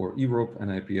addresses for Europe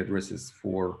and IP addresses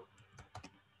for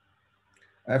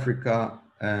Africa,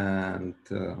 and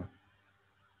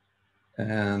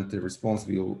the response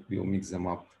will mix them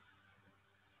up.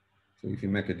 So if you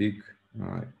make a dig,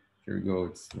 here you go.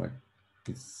 It's like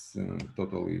it's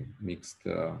totally mixed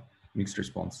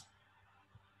response.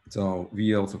 So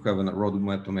we also have a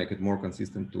roadmap to make it more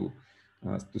consistent to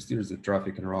steer the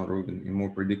traffic in round robin in a more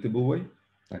predictable way,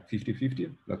 like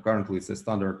 50-50. But currently it's a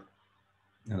standard,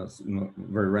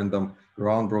 very random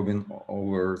round robin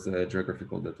over the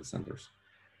geographical data centers.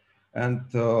 And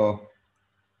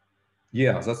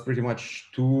yeah, that's pretty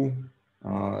much two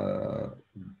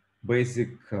basic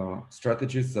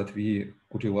strategies that we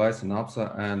utilize in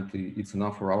APSA, and it's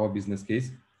enough for our business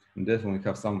case. And definitely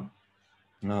have some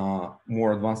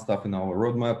more advanced stuff in our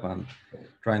roadmap and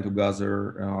trying to gather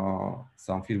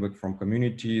some feedback from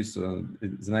communities. The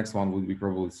next one would be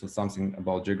probably something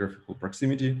about geographical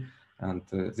proximity and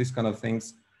these kind of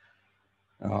things.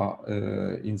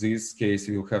 In this case,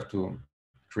 you'll have to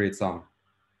create some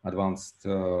advanced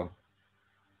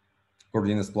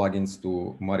coordinates plugins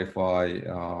to modify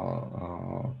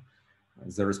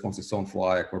the responses on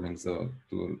fly according to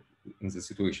the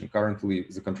situation. Currently,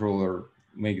 the controller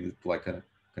makes it like a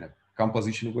kind of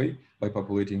composition way by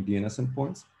populating DNS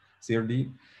endpoints, CRD,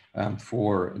 and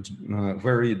for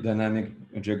very dynamic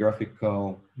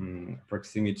geographical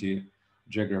proximity,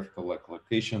 geographical like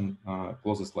location,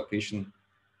 closest location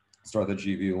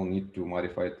strategy, we will need to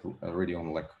modify it already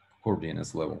on like core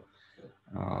DNS level.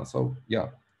 So yeah.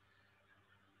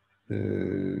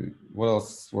 What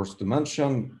else was to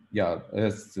mention? Yeah,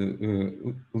 as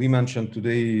Lee mentioned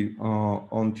today,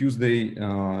 on Tuesday,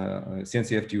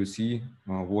 CNCF TOC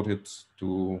voted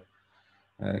to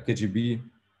KGB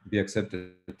be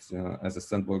accepted as a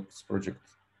sandbox project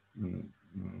of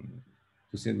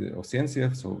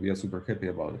CNCF, so we are super happy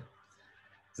about it.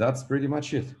 That's pretty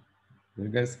much it. Do you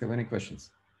guys have any questions?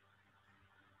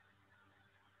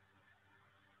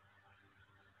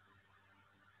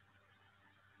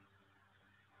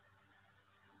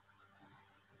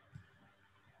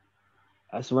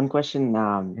 So one question,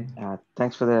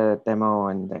 thanks for the demo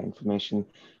and the information.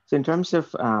 So in terms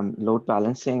of load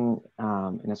balancing,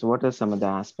 so what are some of the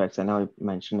aspects? I know you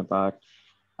mentioned about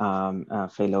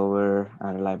failover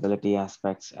reliability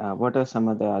aspects. What are some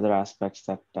of the other aspects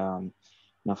that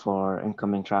for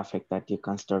incoming traffic that you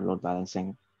consider load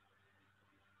balancing?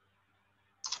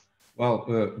 Well,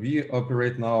 we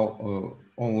operate now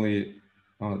only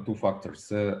two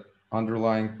factors: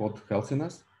 underlying pod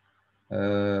healthiness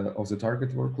of the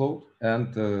target workload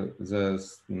and the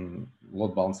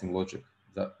load balancing logic.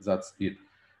 That's it.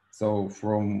 So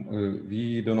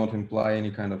we do not imply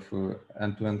any kind of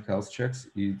end-to-end health checks.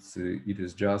 It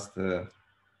is just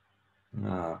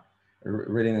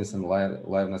readiness and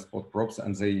liveness pod probes,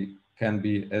 and they can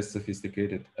be as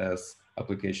sophisticated as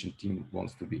application team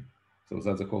wants to be. So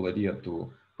that's the whole idea,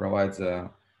 to provide the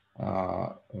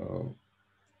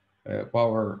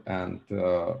power and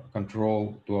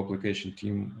control to application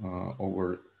team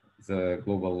over the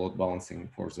global load balancing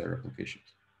for their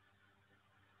applications.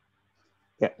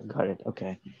 Yeah, got it.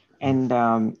 Okay. And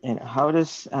how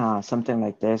does something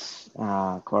like this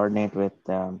coordinate with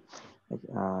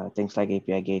things like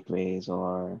API gateways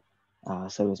or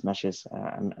service meshes?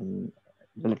 I'm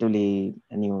relatively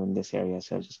new in this area,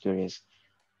 so just curious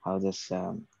how this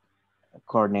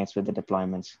coordinates with the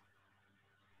deployments.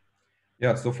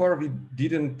 Yeah, so far we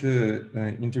didn't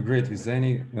integrate with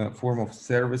any form of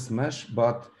service mesh,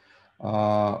 but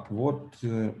what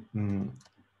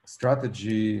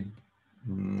strategy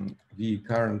we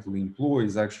currently employ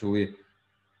is actually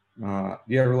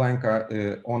we are relying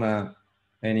on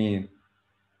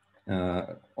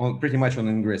pretty much on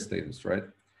ingress status, right?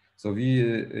 So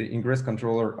we ingress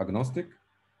controller agnostic,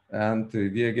 and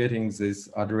we are getting these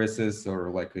addresses or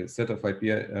like a set of IP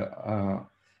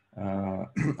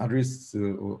address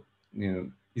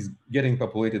is getting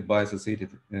populated by associated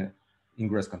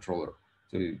ingress controller.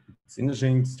 So it's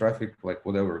Nginx, traffic, like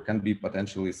whatever, can be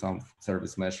potentially some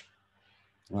service mesh,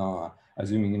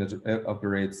 assuming it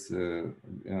operates,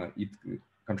 it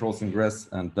controls ingress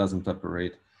and doesn't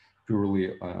operate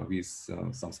purely with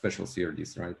some special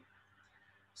CRDs, right?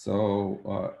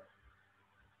 So,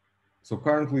 so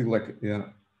currently, like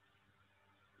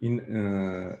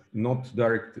in not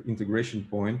direct integration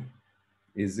point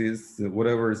is this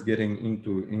whatever is getting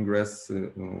into ingress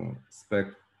spec.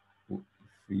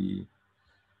 We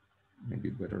maybe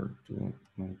better to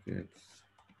make it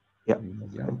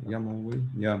YAML way.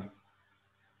 Yeah.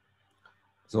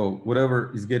 So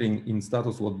whatever is getting in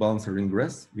status load balancer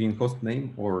ingress, being host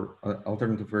name or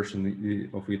alternative version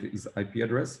of it is IP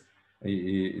address.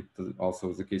 It also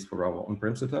is the case for our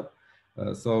on-prem setup.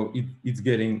 So it's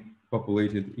getting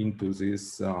populated into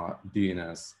this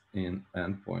DNS in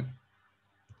endpoint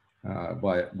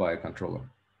by a controller.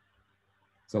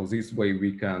 So this way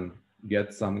we can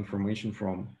get some information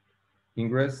from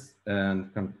ingress,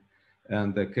 and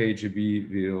the KGB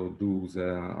will do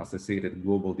the associated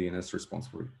global DNS response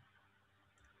for it.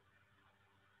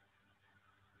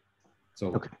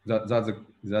 So okay. That's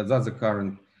the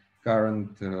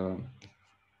current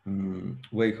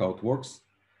way how it works.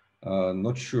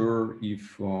 Not sure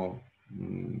if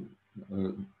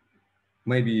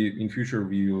maybe in future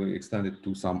we will extend it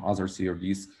to some other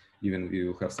CRDs. Even we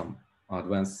will have some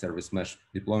advanced service mesh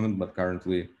deployment, but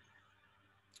currently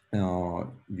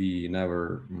we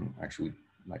never actually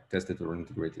like tested or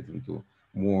integrated into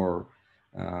more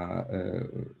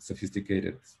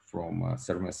sophisticated from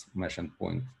service mesh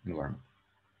endpoint environment.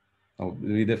 So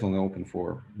we're definitely open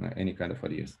for any kind of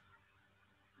ideas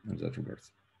in that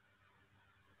regards.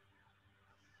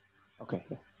 Okay,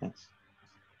 yeah, thanks.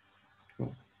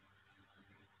 Cool.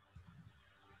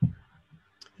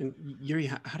 And Yuri,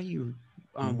 how do you,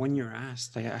 when you're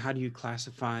asked, like, how do you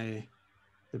classify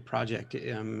the project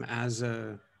as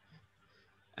a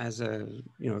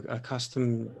a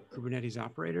custom Kubernetes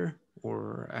operator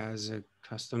or as a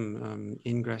custom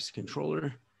ingress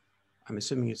controller? I'm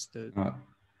assuming it's the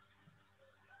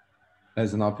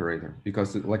as an operator,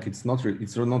 because it's not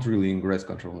really ingress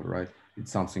controller, right?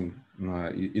 It's something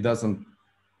it doesn't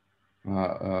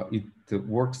it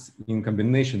works in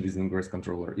combination with ingress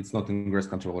controller. It's not ingress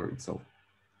controller itself.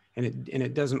 And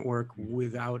it doesn't work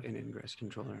without an ingress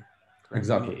controller, correct?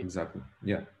 Exactly.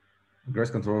 Yeah, ingress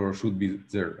controller should be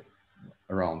there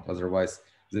around. Otherwise,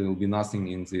 there will be nothing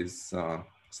in this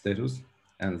status,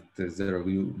 and there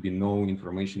will be no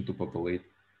information to populate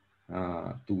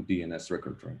to DNS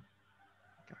record, right?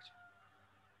 Gotcha.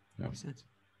 Yeah. Makes sense.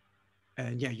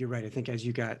 And yeah, you're right. I think as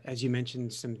you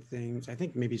mentioned some things, I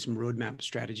think maybe some roadmap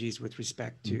strategies with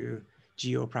respect to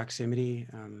geo proximity,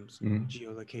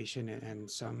 geolocation, and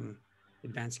some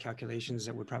advanced calculations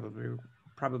that would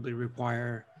probably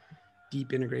require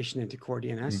deep integration into core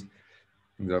DNS.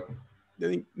 Exactly. I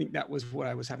think that was what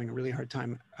I was having a really hard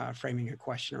time framing a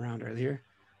question around earlier,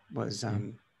 was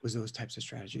those types of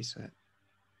strategies. So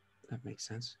that makes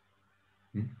sense.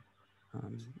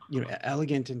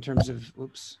 Elegant in terms of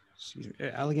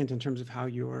elegant in terms of how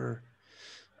you're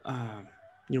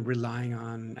relying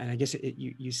on, and I guess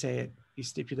you say it, you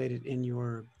stipulate it in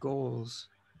your goals.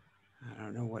 I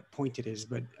don't know what point it is,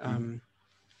 but to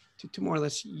more or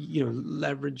less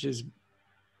leverage is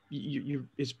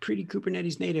it's pretty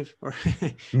Kubernetes native, or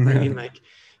I mean, like,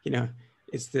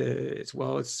 it's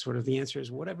sort of, the answer is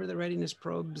whatever the readiness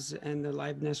probes and the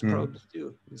liveness probes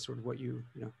do. It's sort of what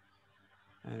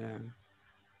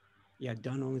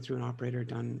done only through an operator,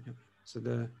 done. So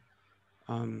the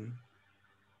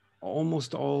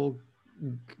almost all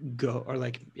Go, or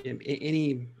like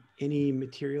any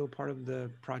material part of the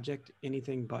project,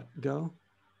 anything but Go.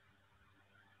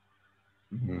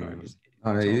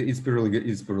 It's purely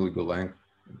Golang.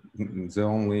 The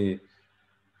only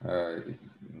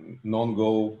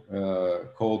non-Go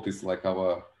code is like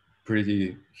our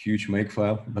pretty huge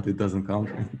makefile, but it doesn't count.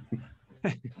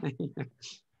 Yeah.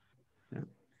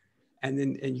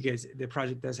 And you guys, the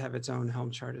project does have its own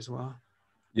Helm chart as well.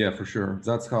 Yeah, for sure.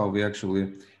 That's how we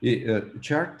actually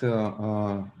chart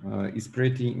is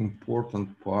pretty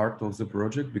important part of the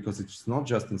project, because it's not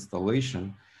just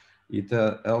installation. It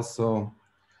also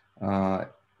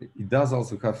it does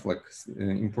also have like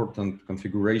important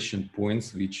configuration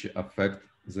points which affect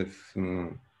the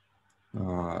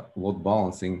load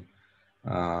balancing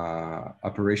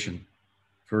operation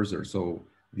further. So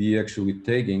we actually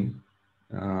tagging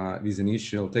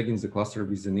the cluster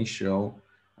with initial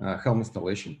Helm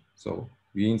installation. So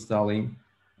we installing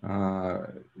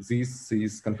this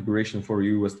is configuration for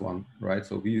UES1, right?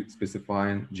 So we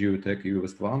specifying geotech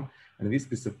UES1, and we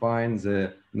specifying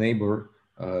the neighbor,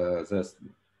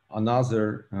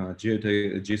 another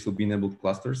geotech GSLB enabled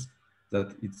clusters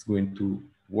that it's going to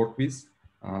work with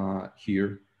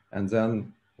here. And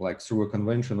then, like, through a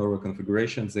convention or a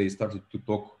configuration, they started to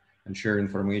talk and share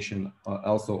information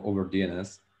also over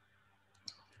DNS.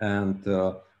 And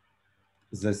the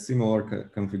similar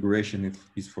configuration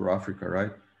is for Africa,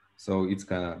 right? So it's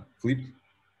kind of flipped.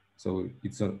 So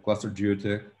it's a cluster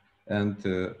geotech, and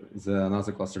the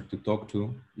another cluster to talk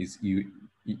to is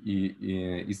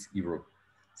Europe.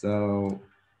 So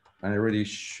I already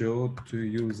showed to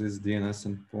you this DNS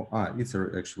and it's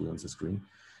actually on the screen.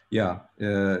 Yeah,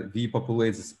 we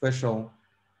populate the special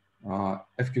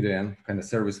FQDN kind of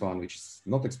service one, which is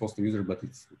not exposed to user, but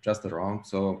it's just around.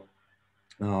 So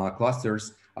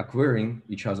clusters are querying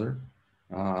each other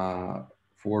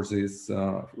for this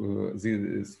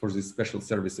special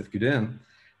service FQDN,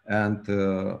 and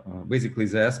basically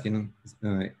they're asking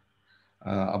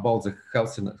about the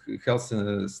health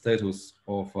status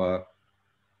of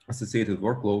associated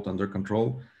workload under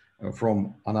control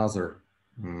from another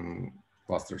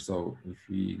cluster. So if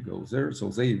we go there, so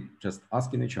they just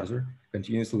asking each other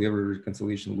continuously every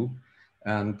reconciliation loop.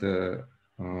 And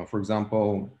for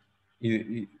example,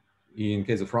 in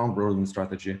case of round robin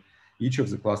strategy, each of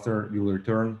the cluster will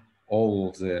return all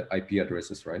of the IP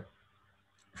addresses, right,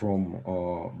 from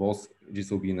both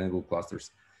GSLB enabled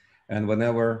clusters. And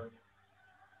whenever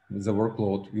the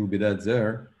workload will be dead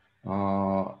there,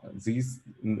 this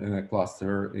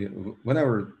cluster,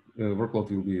 whenever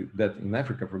workload will be dead in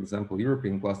Africa, for example,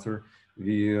 European cluster,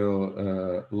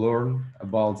 will learn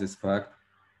about this fact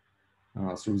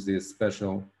through this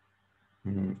special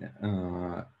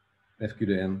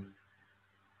FQDN,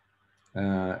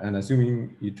 and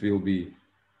assuming it will be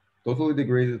Totally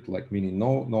degraded, like meaning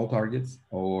no targets,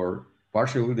 or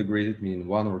partially degraded, meaning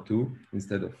 1 or 2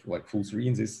 instead of like full 3.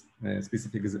 In this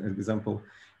specific example,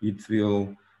 it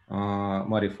will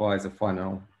modify the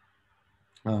final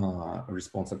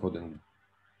response accordingly.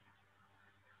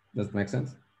 Does it make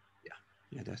sense?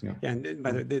 Yeah, it does. Yeah, and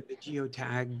by the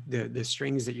geotag, the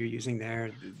strings that you're using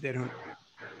there, they don't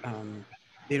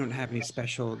have any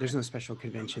special. There's no special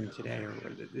convention today, or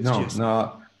it's just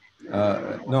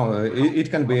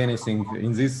it can be anything.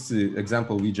 In this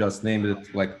example, we just named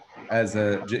it like as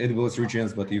a AWS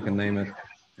regions, but you can name it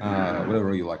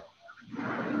whatever you like.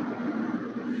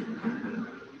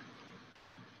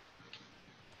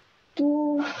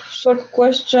 Two short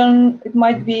question. It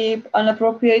might be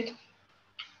inappropriate.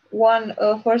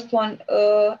 First one,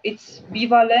 it's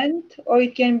bivalent, or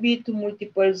it can be to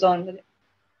multiple zones.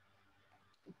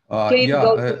 Can it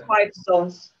go to 5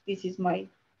 zones? This is my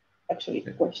actually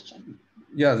question.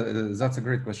 Yeah, that's a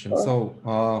great question. So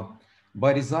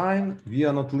by design, we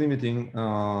are not limiting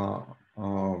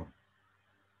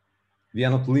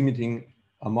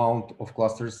amount of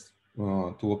clusters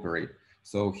to operate.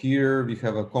 So here we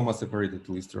have a comma separated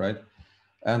list, right?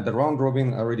 And the round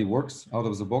robin already works out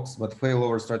of the box, but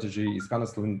failover strategy is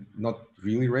honestly not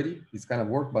really ready. It's kind of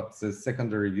work, but the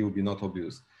secondary will be not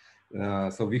obvious.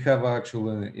 So we have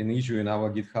actually an issue in our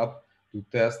GitHub to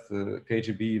test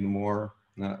KGB in more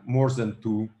than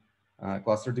 2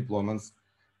 cluster deployments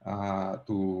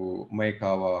to make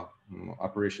our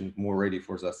operation more ready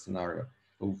for that scenario.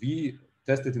 So we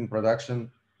tested in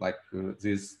production like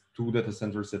these 2 data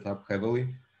center setup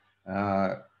heavily.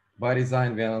 By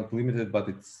design, we are not limited, but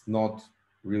it's not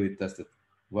really tested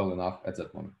well enough at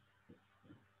that moment.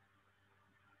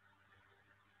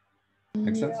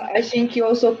 Make sense? Yeah, I think you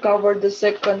also covered the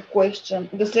second question.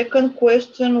 The second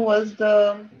question was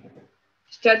the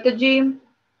strategy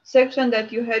section that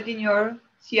you had in your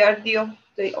CRD on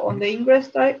the ingress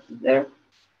type there.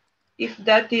 If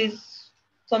that is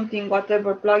something,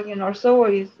 whatever plugin or so, or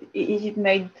is it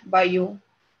made by you?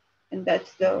 And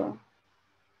that's the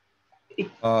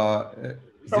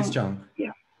this chunk.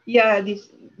 Yeah,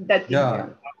 that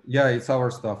thing. Yeah, it's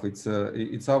our stuff. It's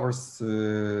our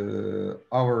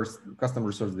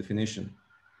customer source definition,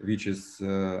 which is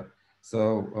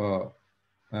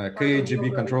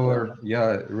KGB controller.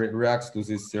 Yeah, reacts to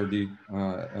this CRD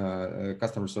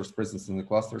customer source presence in the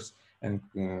clusters and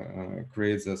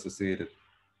creates associated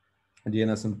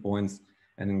DNS endpoints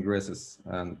and ingresses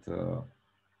and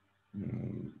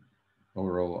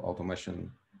overall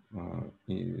automation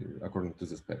according to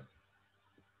the spec.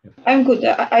 Yep. I'm good.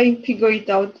 I figure it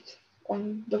out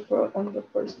on the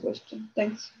first question.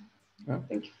 Thanks. Yeah,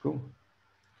 thank you. Cool.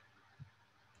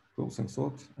 Cool. Thanks a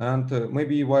lot. And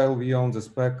maybe while we are on the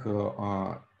spec,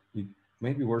 it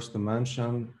may be worth to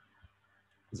mention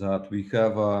that we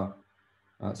have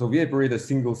so we operate a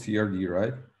single CRD,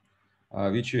 right?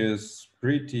 Which is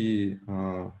pretty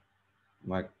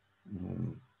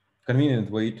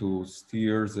convenient way to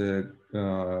steer the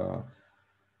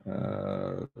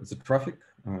traffic.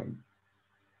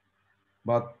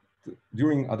 But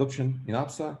during adoption in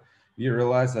APSA, we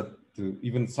realized that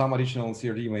even some additional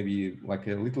CRD may be like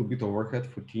a little bit overhead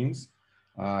for teams,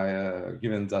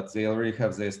 given that they already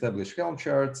have the established Helm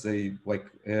charts. They like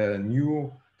a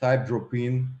new type drop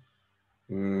in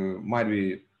might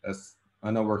be as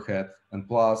an overhead, and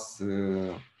plus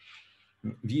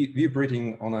we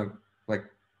operating on a like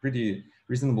pretty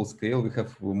reasonable scale. We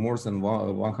have more than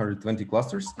 120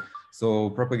 clusters. So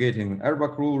propagating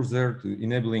RBAC rulers there to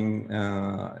enabling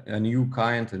a new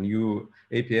kind, a new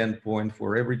API endpoint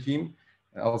for every team.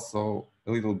 Also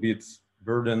a little bit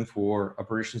burden for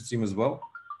operations team as well.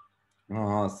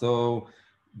 So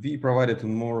we provided a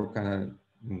more kind of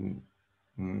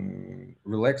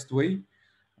relaxed way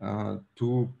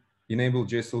to enable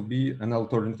JSLB, an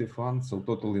alternative one, so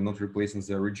totally not replacing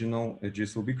the original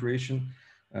JSLB creation.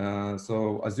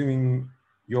 So assuming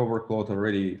your workload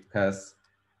already has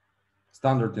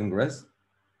standard ingress,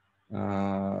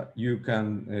 you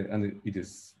can, and it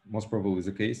is most probably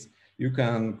the case, you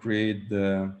can create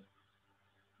the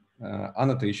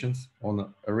annotations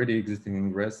on already existing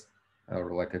ingress,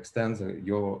 or like extend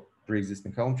your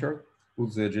pre-existing Helm chart,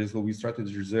 put the JSLB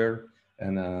strategy there,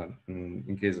 and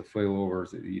in case of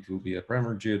failovers, it will be a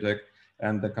primary geotag,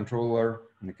 and the controller,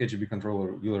 the KGB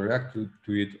controller will react to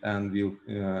it and will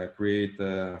create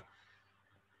a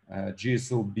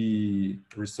JSLB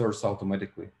resource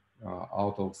automatically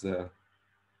out of the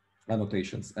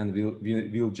annotations, and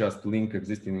we'll just link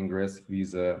existing ingress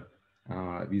with a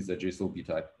JSLB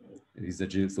type, with a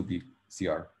JSLB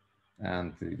CR,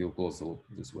 and it will close the loop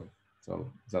this way.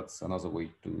 So that's another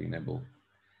way to enable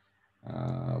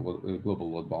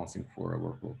global load balancing for a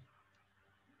workload.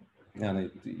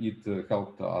 And it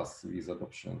helped us with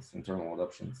adoptions, internal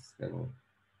adoptions heavily.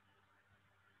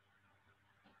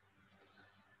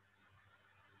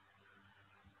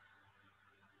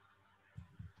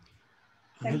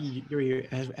 Yuri,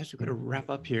 as we're going to wrap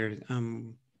up here,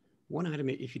 one item,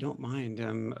 if you don't mind,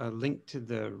 a link to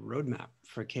the roadmap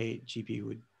for KGP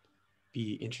would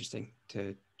be interesting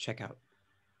to check out.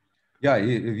 Yeah,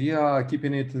 we are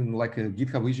keeping it in like a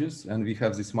GitHub wishes, and we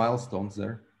have these milestones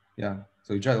there. Yeah,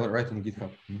 so you just right on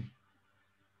GitHub.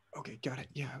 Okay, got it.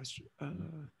 Yeah, I was.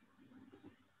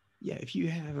 Yeah, if you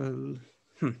have a.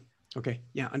 Okay,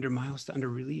 yeah, under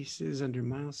releases, under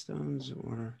milestones,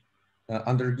 or.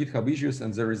 Under GitHub issues,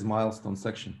 and there is milestone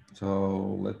section.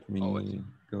 So let me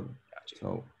go.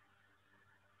 Gotcha.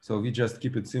 So we just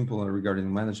keep it simple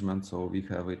regarding management. So we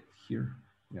have it here.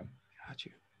 Yeah. Got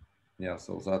you. Yeah.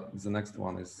 So that the next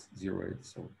one is 08.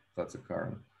 So that's a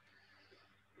current.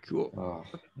 Cool.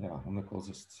 Yeah, on the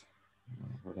closest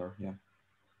radar. Yeah.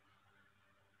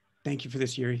 Thank you for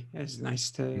this, Yuri. It's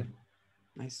nice to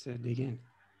dig in.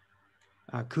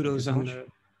 Kudos on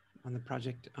the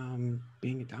project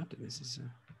being adopted. This is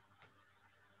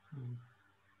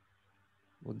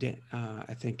well,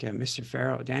 I think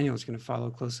Mr. Daniel is going to follow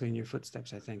closely in your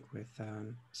footsteps, I think, with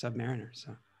Submariner.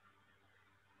 So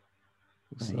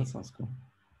we'll see. That sounds cool.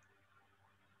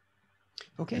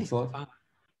 Okay. Thanks a lot.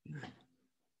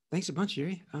 Thanks a bunch,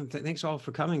 Yuri. Thanks all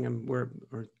for coming. We're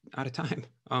out of time.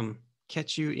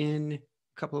 Catch you in a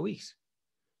couple of weeks.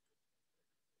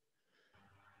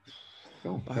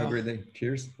 Cool. Have a great day.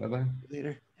 Cheers. Bye-bye.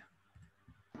 Later.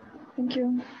 Thank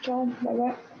you. Ciao.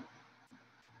 Bye-bye.